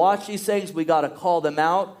got to watch these things, we got to call them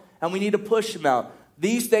out, and we need to push them out.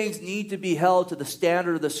 These things need to be held to the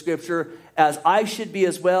standard of the Scripture, as I should be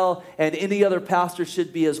as well, and any other pastor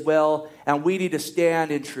should be as well, and we need to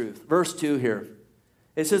stand in truth. Verse 2 here.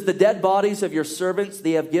 It says, the dead bodies of your servants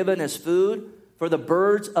they have given as food for the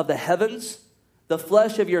birds of the heavens, the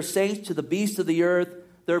flesh of your saints to the beasts of the earth.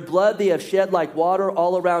 Their blood they have shed like water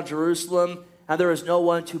all around Jerusalem, and there is no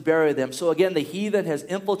one to bury them. So again, the heathen has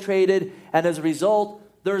infiltrated, and as a result,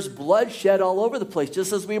 there's bloodshed all over the place,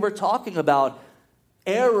 just as we were talking about.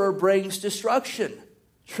 Error brings destruction.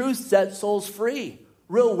 Truth sets souls free.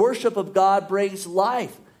 Real worship of God brings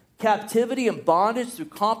life. Captivity and bondage through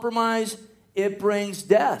compromise, it brings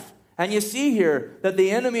death. And you see here that the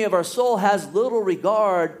enemy of our soul has little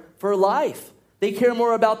regard for life. They care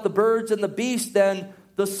more about the birds and the beasts than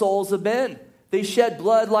the souls of men. They shed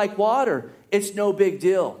blood like water. It's no big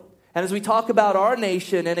deal. And as we talk about our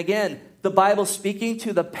nation, and again, the Bible speaking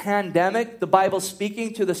to the pandemic, the Bible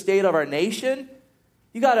speaking to the state of our nation,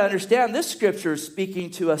 you got to understand this scripture is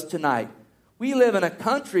speaking to us tonight. We live in a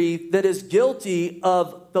country that is guilty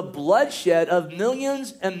of the bloodshed of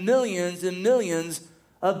millions and millions and millions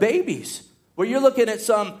of babies. Where you're looking at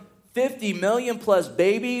some 50 million plus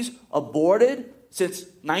babies aborted since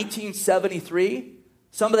 1973.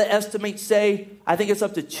 Some of the estimates say, I think it's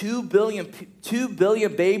up to 2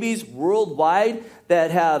 billion babies worldwide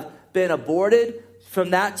that have been aborted from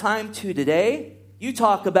that time to today. You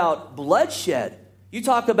talk about bloodshed. You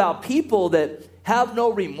talk about people that have no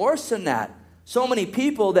remorse in that. So many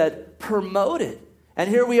people that promote it. And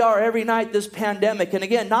here we are every night, this pandemic. And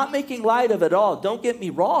again, not making light of it all. Don't get me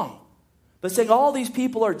wrong. But saying all these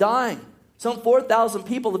people are dying. Some 4,000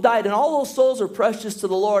 people have died. And all those souls are precious to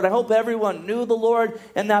the Lord. I hope everyone knew the Lord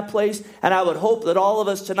in that place. And I would hope that all of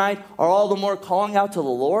us tonight are all the more calling out to the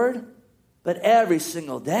Lord. But every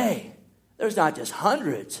single day, there's not just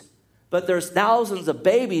hundreds, but there's thousands of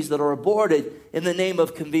babies that are aborted in the name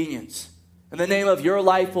of convenience. In the name of your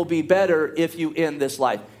life will be better if you end this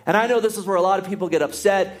life. And I know this is where a lot of people get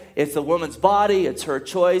upset. It's the woman's body. It's her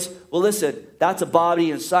choice. Well, listen, that's a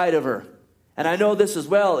body inside of her. And I know this as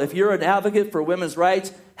well. If you're an advocate for women's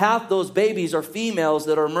rights, half those babies are females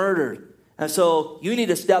that are murdered. And so you need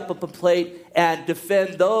to step up and plate and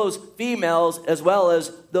defend those females as well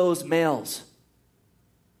as those males.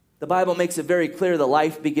 The Bible makes it very clear that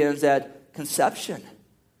life begins at conception.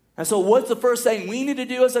 And so what's the first thing we need to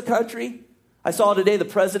do as a country? I saw today the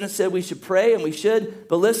president said we should pray, and we should.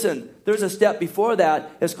 But listen, there's a step before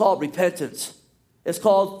that. It's called repentance. It's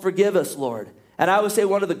called forgive us, Lord. And I would say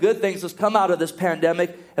one of the good things that's come out of this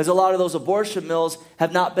pandemic is a lot of those abortion mills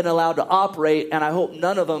have not been allowed to operate, and I hope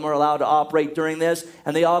none of them are allowed to operate during this,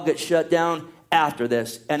 and they all get shut down after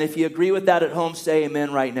this. And if you agree with that at home, say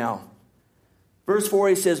amen right now. Verse 4,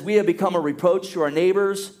 he says, we have become a reproach to our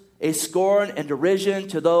neighbors, a scorn and derision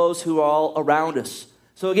to those who are all around us.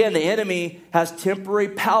 So again, the enemy has temporary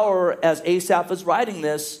power as Asaph is writing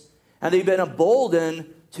this, and they've been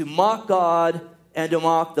emboldened to mock God and to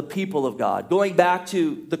mock the people of God. Going back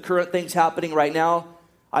to the current things happening right now,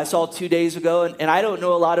 I saw 2 days ago, and I don't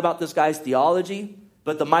know a lot about this guy's theology,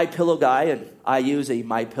 but the MyPillow guy, and I use a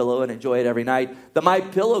MyPillow and enjoy it every night, the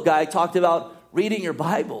MyPillow guy talked about reading your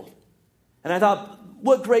Bible. And I thought,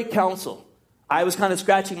 what great counsel. I was kind of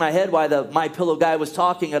scratching my head why the MyPillow guy was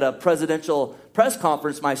talking at a presidential press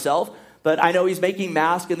conference myself. But I know he's making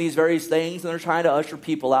masks and these various things, and they're trying to usher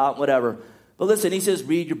people out, whatever. But listen, he says,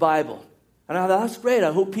 read your Bible. And I thought, that's great.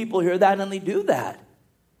 I hope people hear that and they do that.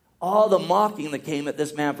 All the mocking that came at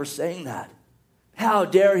this man for saying that. How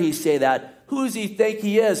dare he say that? Who does he think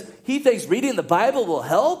he is? He thinks reading the Bible will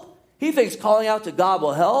help? He thinks calling out to God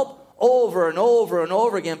will help? Over and over and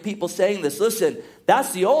over again, people saying this. Listen,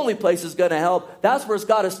 that's the only place it's going to help. That's where it's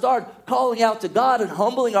got to start, calling out to God and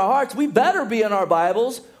humbling our hearts. We better be in our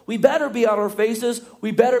Bibles. We better be on our faces. We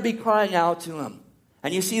better be crying out to him.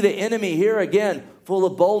 And you see the enemy here again, full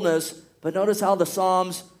of boldness. But notice how the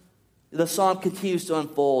psalm continues to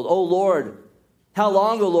unfold. Oh Lord, how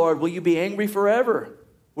long, O Lord, will you be angry forever?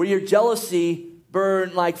 Will your jealousy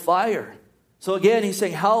burn like fire? So again, he's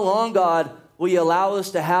saying, how long, God, will you allow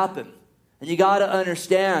this to happen? And you got to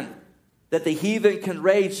understand that the heathen can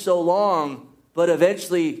rage so long, but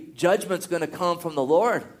eventually judgment's going to come from the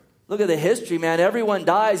Lord. Look at the history, man. Everyone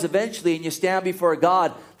dies eventually, and you stand before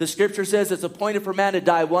God. The scripture says it's appointed for man to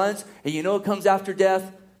die once, and you know what comes after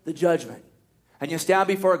death? The judgment. And you stand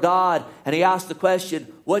before God, and he asks the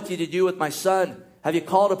question, what did you do with my son? Have you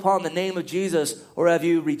called upon the name of Jesus, or have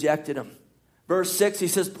you rejected him? Verse 6, he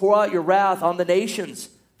says, pour out your wrath on the nations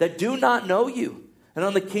that do not know you, and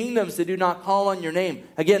on the kingdoms that do not call on your name.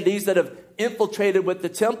 Again, these that have infiltrated with the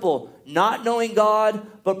temple, not knowing God,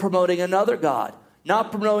 but promoting another God.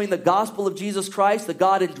 not promoting the gospel of Jesus Christ, that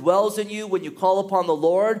God indwells in you when you call upon the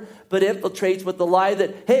Lord, but infiltrates with the lie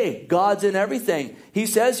that, hey, God's in everything. He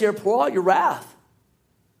says here, pour out your wrath.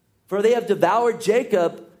 For they have devoured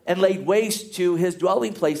Jacob and laid waste to his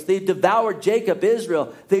dwelling place. They devoured Jacob,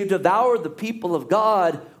 Israel. They devoured the people of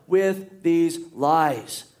God with these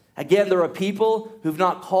lies. Again, there are people who've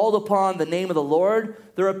not called upon the name of the Lord.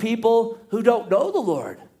 There are people who don't know the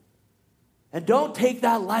Lord. And don't take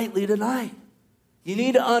that lightly tonight. You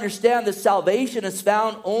need to understand that salvation is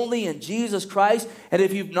found only in Jesus Christ. And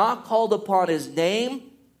if you've not called upon his name,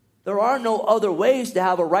 there are no other ways to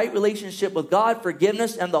have a right relationship with God,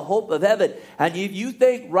 forgiveness, and the hope of heaven. And if you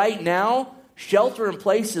think right now shelter in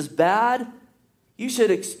place is bad, you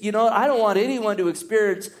should, I don't want anyone to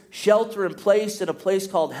experience shelter in place in a place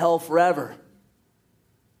called hell forever.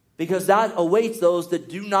 Because that awaits those that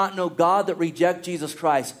do not know God, that reject Jesus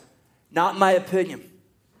Christ. Not my opinion.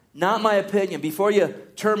 Not my opinion. Before you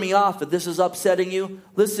turn me off, if this is upsetting you,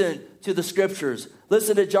 listen to the scriptures.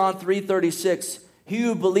 Listen to John 3:36. He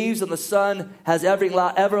who believes in the Son has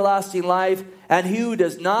everlasting life, and he who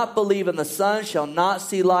does not believe in the Son shall not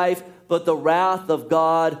see life, but the wrath of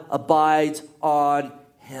God abides on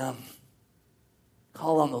him.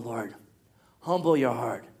 Call on the Lord. Humble your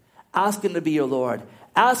heart. Ask him to be your Lord.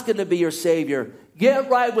 Ask him to be your Savior. Get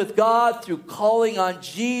right with God through calling on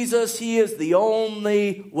Jesus. He is the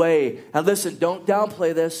only way. And listen, don't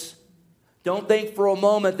downplay this. Don't think for a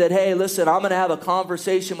moment that, hey, listen, I'm going to have a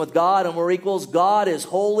conversation with God and we're equals. God is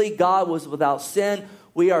holy. God was without sin.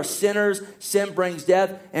 We are sinners. Sin brings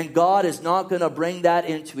death. And God is not going to bring that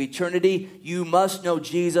into eternity. You must know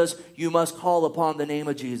Jesus. You must call upon the name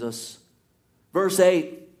of Jesus. Verse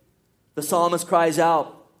 8, the psalmist cries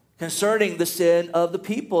out concerning the sin of the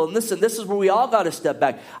people. And listen, this is where we all got to step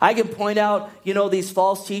back. I can point out, these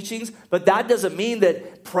false teachings, but that doesn't mean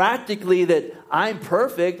that practically that I'm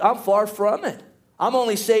perfect. I'm far from it. I'm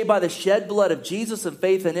only saved by the shed blood of Jesus and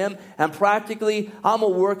faith in him. And practically, I'm a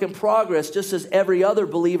work in progress, just as every other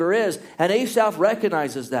believer is. And Asaph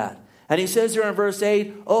recognizes that. And he says here in verse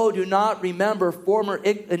 8, oh, do not remember former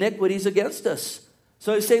iniquities against us.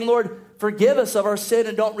 So he's saying, Lord, forgive us of our sin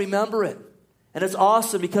and don't remember it. And it's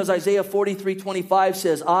awesome because Isaiah 43:25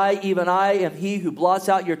 says, even I am he who blots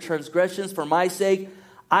out your transgressions for my sake.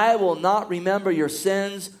 I will not remember your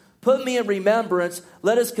sins. Put me in remembrance.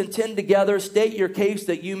 Let us contend together. State your case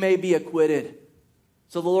that you may be acquitted.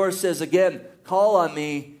 So the Lord says again, call on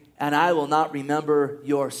me and I will not remember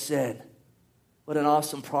your sin. What an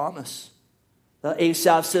awesome promise.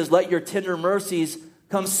 Asaph says, let your tender mercies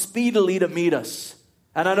come speedily to meet us.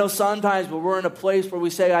 And I know sometimes when we're in a place where we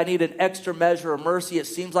say, I need an extra measure of mercy, it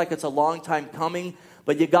seems like it's a long time coming.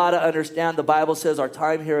 But you got to understand the Bible says our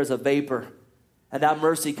time here is a vapor. And that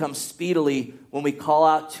mercy comes speedily when we call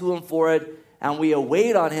out to him for it and we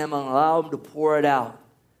await on him and allow him to pour it out.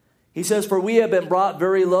 He says, for we have been brought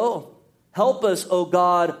very low. Help us, O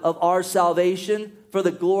God of our salvation, for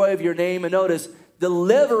the glory of your name. And notice,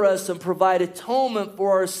 deliver us and provide atonement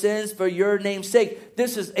for our sins for your name's sake.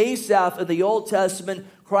 This is Asaph in the Old Testament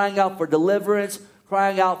crying out for deliverance,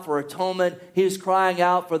 crying out for atonement. He's crying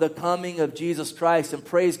out for the coming of Jesus Christ. And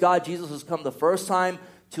praise God, Jesus has come the first time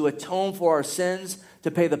to atone for our sins, to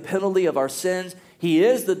pay the penalty of our sins. He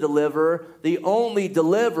is the deliverer, the only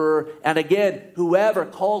deliverer. And again, whoever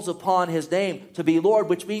calls upon his name to be Lord,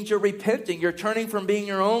 which means you're repenting. You're turning from being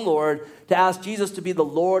your own Lord to ask Jesus to be the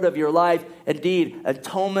Lord of your life. Indeed,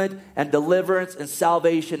 atonement and deliverance and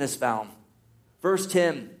salvation is found. Verse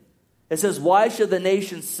 10, it says, why should the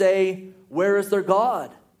nations say, where is their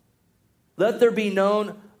God? Let there be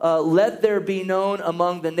known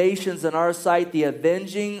among the nations in our sight the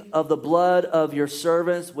avenging of the blood of your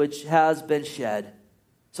servants which has been shed.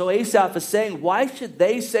 So Asaph is saying, why should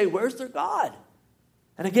they say, where's their God?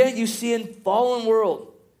 And again, you see in fallen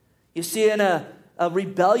world, you see in a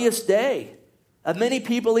rebellious day, many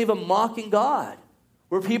people even mocking God,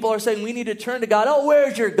 where people are saying, we need to turn to God. Oh,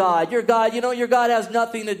 where's your God? Your God, your God has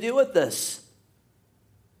nothing to do with this.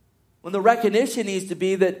 When the recognition needs to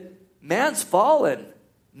be that man's fallen.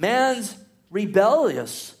 Man's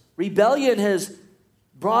rebellious. Rebellion has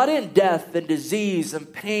brought in death and disease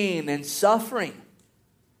and pain and suffering.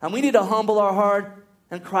 And we need to humble our heart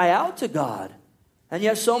and cry out to God. And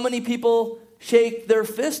yet so many people shake their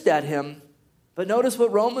fist at him. But notice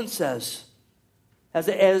what Romans says. As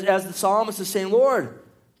the psalmist is saying, Lord,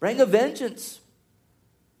 bring a vengeance.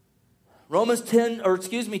 Romans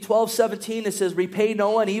 12:17, it says, repay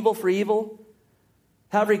no one evil for evil.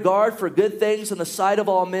 Have regard for good things in the sight of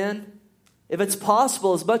all men. If it's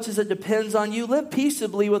possible, as much as it depends on you, live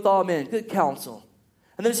peaceably with all men. Good counsel.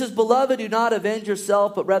 And then it says, beloved, do not avenge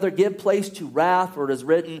yourself, but rather give place to wrath, for it is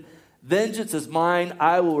written, vengeance is mine,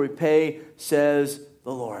 I will repay, says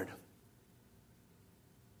the Lord.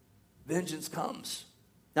 Vengeance comes.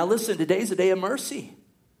 Now listen, today's a day of mercy.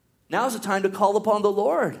 Now's the time to call upon the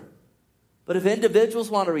Lord. But if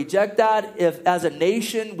individuals want to reject that, if as a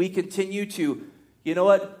nation we continue to,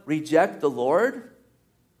 reject the Lord,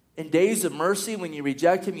 in days of mercy, when you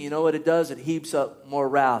reject him, you know what it does? It heaps up more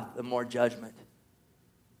wrath and more judgment.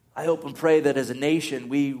 I hope and pray that as a nation,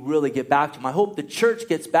 we really get back to him. I hope the church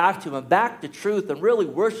gets back to him and back to truth and really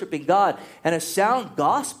worshiping God and a sound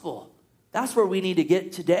gospel. That's where we need to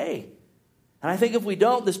get today. And I think if we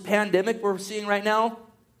don't, this pandemic we're seeing right now,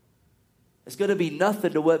 it's going to be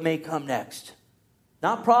nothing to what may come next.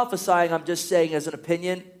 Not prophesying, I'm just saying as an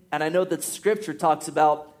opinion. And I know that Scripture talks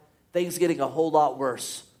about things getting a whole lot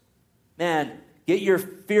worse. Man, get your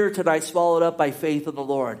fear tonight swallowed up by faith in the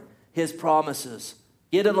Lord, his promises.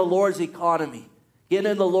 Get in the Lord's economy. Get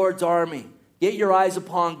in the Lord's army. Get your eyes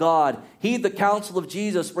upon God. Heed the counsel of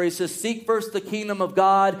Jesus where he says, seek first the kingdom of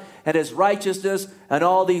God and his righteousness, and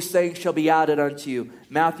all these things shall be added unto you.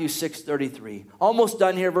 Matthew 6:33. Almost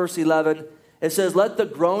done here, verse 11. It says, let the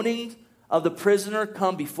groaning of the prisoner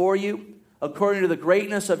come before you. According to the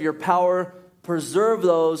greatness of your power, preserve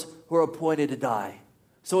those who are appointed to die.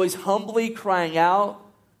 So he's humbly crying out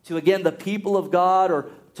to, again, the people of God, or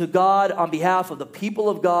to God on behalf of the people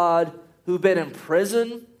of God who've been in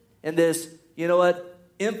prison in this,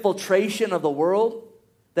 infiltration of the world,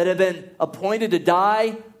 that have been appointed to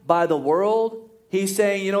die by the world. He's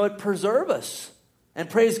saying, preserve us. And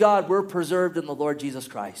praise God, we're preserved in the Lord Jesus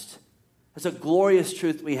Christ. It's a glorious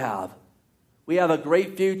truth we have. We have a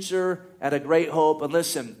great future and a great hope. And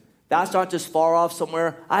listen, that's not just far off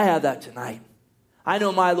somewhere. I have that tonight. I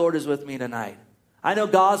know my Lord is with me tonight. I know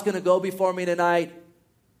God's going to go before me tonight.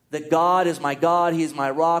 That God is my God. He is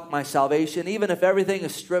my rock, my salvation. Even if everything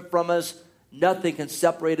is stripped from us, nothing can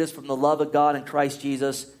separate us from the love of God in Christ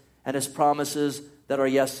Jesus and his promises that are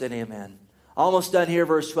yes and amen. Almost done here,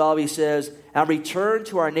 verse 12, he says, and return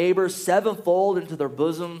to our neighbors sevenfold into their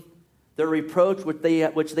bosom their reproach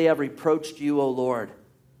which they have reproached you, O Lord.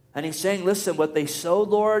 And he's saying, listen, what they sowed,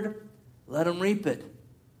 Lord, let them reap it.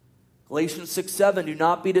 Galatians 6:7, do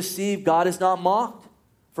not be deceived. God is not mocked.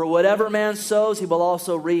 For whatever man sows, he will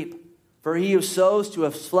also reap. For he who sows to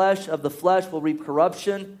the flesh of the flesh will reap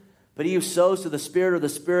corruption, but he who sows to the Spirit of the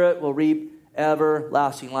Spirit will reap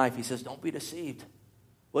everlasting life. He says, don't be deceived.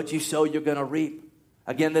 What you sow, you're going to reap.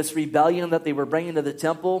 Again, this rebellion that they were bringing to the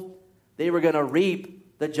temple, they were going to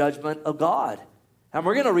reap the judgment of God. And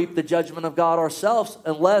we're going to reap the judgment of God ourselves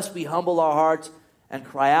unless we humble our hearts and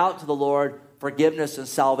cry out to the Lord forgiveness and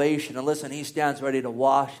salvation. And listen, he stands ready to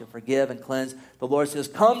wash and forgive and cleanse. The Lord says,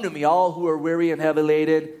 come to me, all who are weary and heavy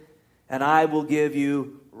laden, and I will give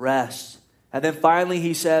you rest. And then finally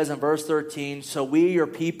he says in verse 13, so we, your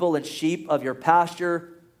people and sheep of your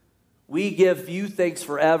pasture, we give you thanks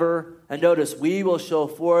forever. And notice, we will show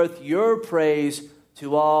forth your praise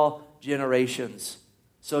to all generations.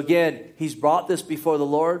 So again, he's brought this before the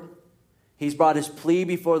Lord. He's brought his plea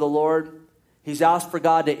before the Lord. He's asked for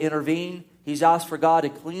God to intervene. He's asked for God to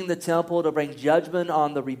clean the temple, to bring judgment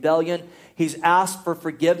on the rebellion. He's asked for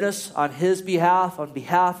forgiveness on his behalf, on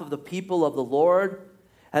behalf of the people of the Lord.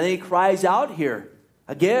 And then he cries out here,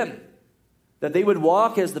 again, that they would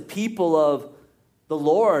walk as the people of the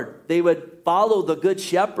Lord. They would follow the good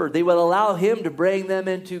shepherd. They would allow him to bring them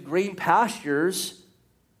into green pastures.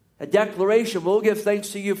 A declaration, we'll give thanks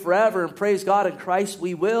to you forever, and praise God in Christ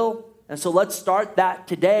we will. And so let's start that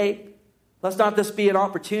today. Let's not just be an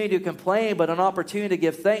opportunity to complain, but an opportunity to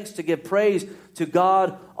give thanks, to give praise to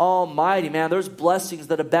God Almighty. Man, there's blessings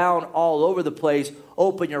that abound all over the place.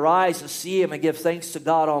 Open your eyes and see him and give thanks to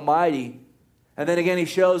God Almighty. And then again, he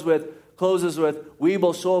closes with, we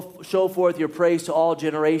will show forth your praise to all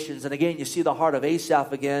generations. And again, you see the heart of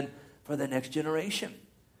Asaph again for the next generation.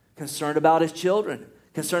 Concerned about his children.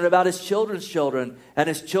 Concerned about his children's children. And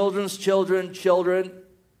his children's children.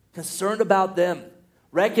 Concerned about them.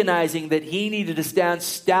 Recognizing that he needed to stand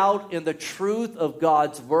stout in the truth of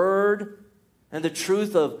God's word and the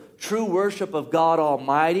truth of true worship of God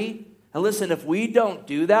Almighty. And listen, if we don't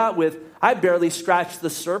do that I barely scratched the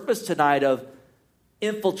surface tonight of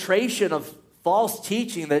infiltration of false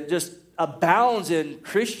teaching that just abounds in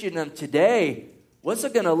Christendom today. What's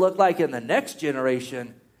it going to look like in the next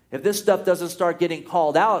generation if this stuff doesn't start getting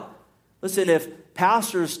called out? Listen, if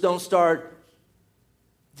pastors don't start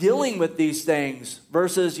dealing with these things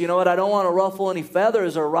versus, I don't want to ruffle any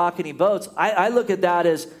feathers or rock any boats. I look at that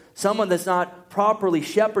as someone that's not properly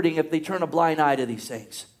shepherding if they turn a blind eye to these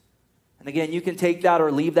things. And again, you can take that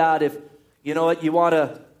or leave that if you know what, you want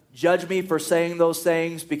to judge me for saying those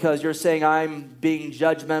things because you're saying I'm being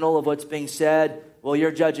judgmental of what's being said. Well,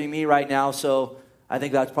 you're judging me right now, so I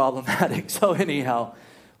think that's problematic. So anyhow,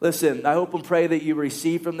 listen, I hope and pray that you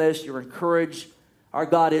receive from this. You're encouraged. Our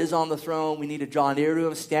God is on the throne. We need to draw near to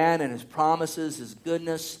him, stand in his promises, his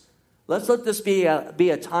goodness. Let's let this be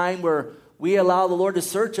a time where we allow the Lord to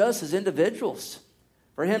search us as individuals.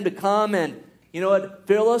 For him to come and, you know what,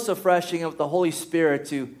 fill us afresh with the Holy Spirit,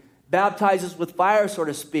 to baptize us with fire, so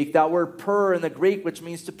to speak. That word pur in the Greek, which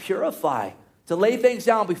means to purify. To lay things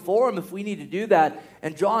down before him if we need to do that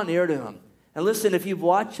and draw near to him. And listen, if you've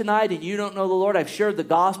watched tonight and you don't know the Lord, I've shared the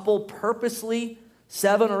gospel purposely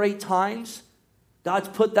 7 or 8 times. God's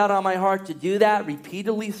put that on my heart to do that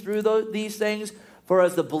repeatedly through these things. For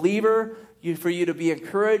as the believer, for you to be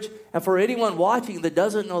encouraged. And for anyone watching that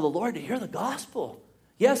doesn't know the Lord, to hear the gospel.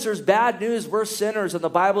 Yes, there's bad news. We're sinners. And the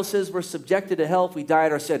Bible says we're subjected to hell if we die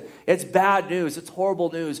in our sin. It's bad news. It's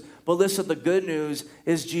horrible news. But listen, the good news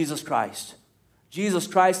is Jesus Christ. Jesus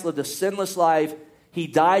Christ lived a sinless life. He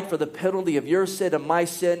died for the penalty of your sin and my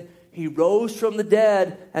sin. He rose from the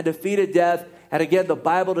dead and defeated death. And again, the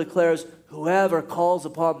Bible declares, whoever calls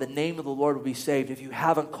upon the name of the Lord will be saved. If you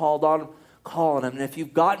haven't called on him, call on him. And if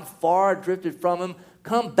you've gotten far, drifted from him,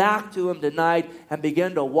 come back to him tonight and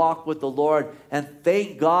begin to walk with the Lord. And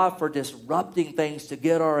thank God for disrupting things to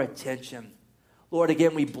get our attention. Lord,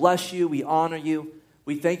 again, we bless you. We honor you.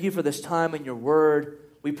 We thank you for this time in your word.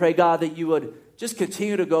 We pray, God, that you would just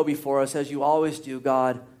continue to go before us as you always do,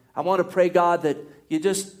 God. I want to pray, God, that you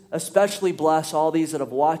just especially bless all these that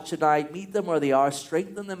have watched tonight. Meet them where they are.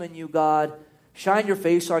 Strengthen them in you, God. Shine your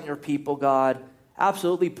face on your people, God.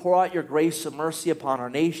 Absolutely pour out your grace and mercy upon our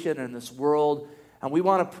nation and this world. And we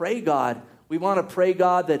want to pray, God. We want to pray,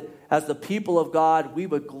 God, that as the people of God, we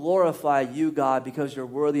would glorify you, God, because you're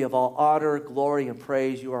worthy of all honor, glory, and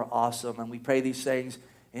praise. You are awesome. And we pray these things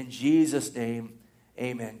in Jesus' name.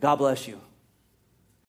 Amen. God bless you.